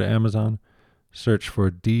you, go to Amazon, search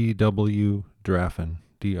for D.W. Draffin,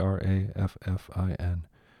 Draffin,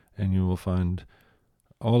 and you will find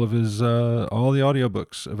all of his all the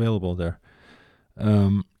audiobooks available there.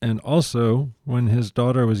 And also, when his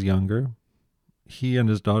daughter was younger, he and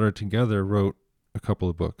his daughter together wrote a couple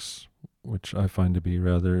of books, which I find to be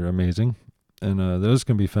rather amazing. And those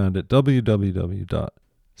can be found at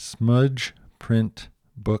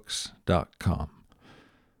www.smudgeprintbooks.com.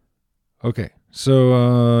 Okay,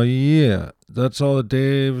 so yeah, that's all of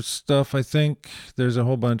Dave's stuff, I think. There's a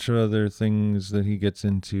whole bunch of other things that he gets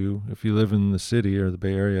into. If you live in the city or the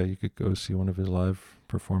Bay Area, you could go see one of his live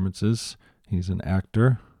performances. He's an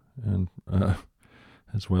actor and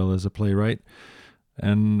as well as a playwright,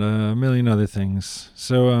 and a million other things.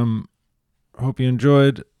 So hope you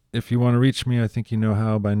enjoyed. If you want to reach me, I think you know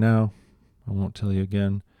how by now. I won't tell you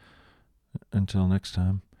again until next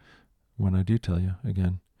time, when I do tell you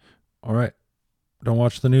again. All right. Don't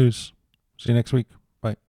watch the news. See you next week.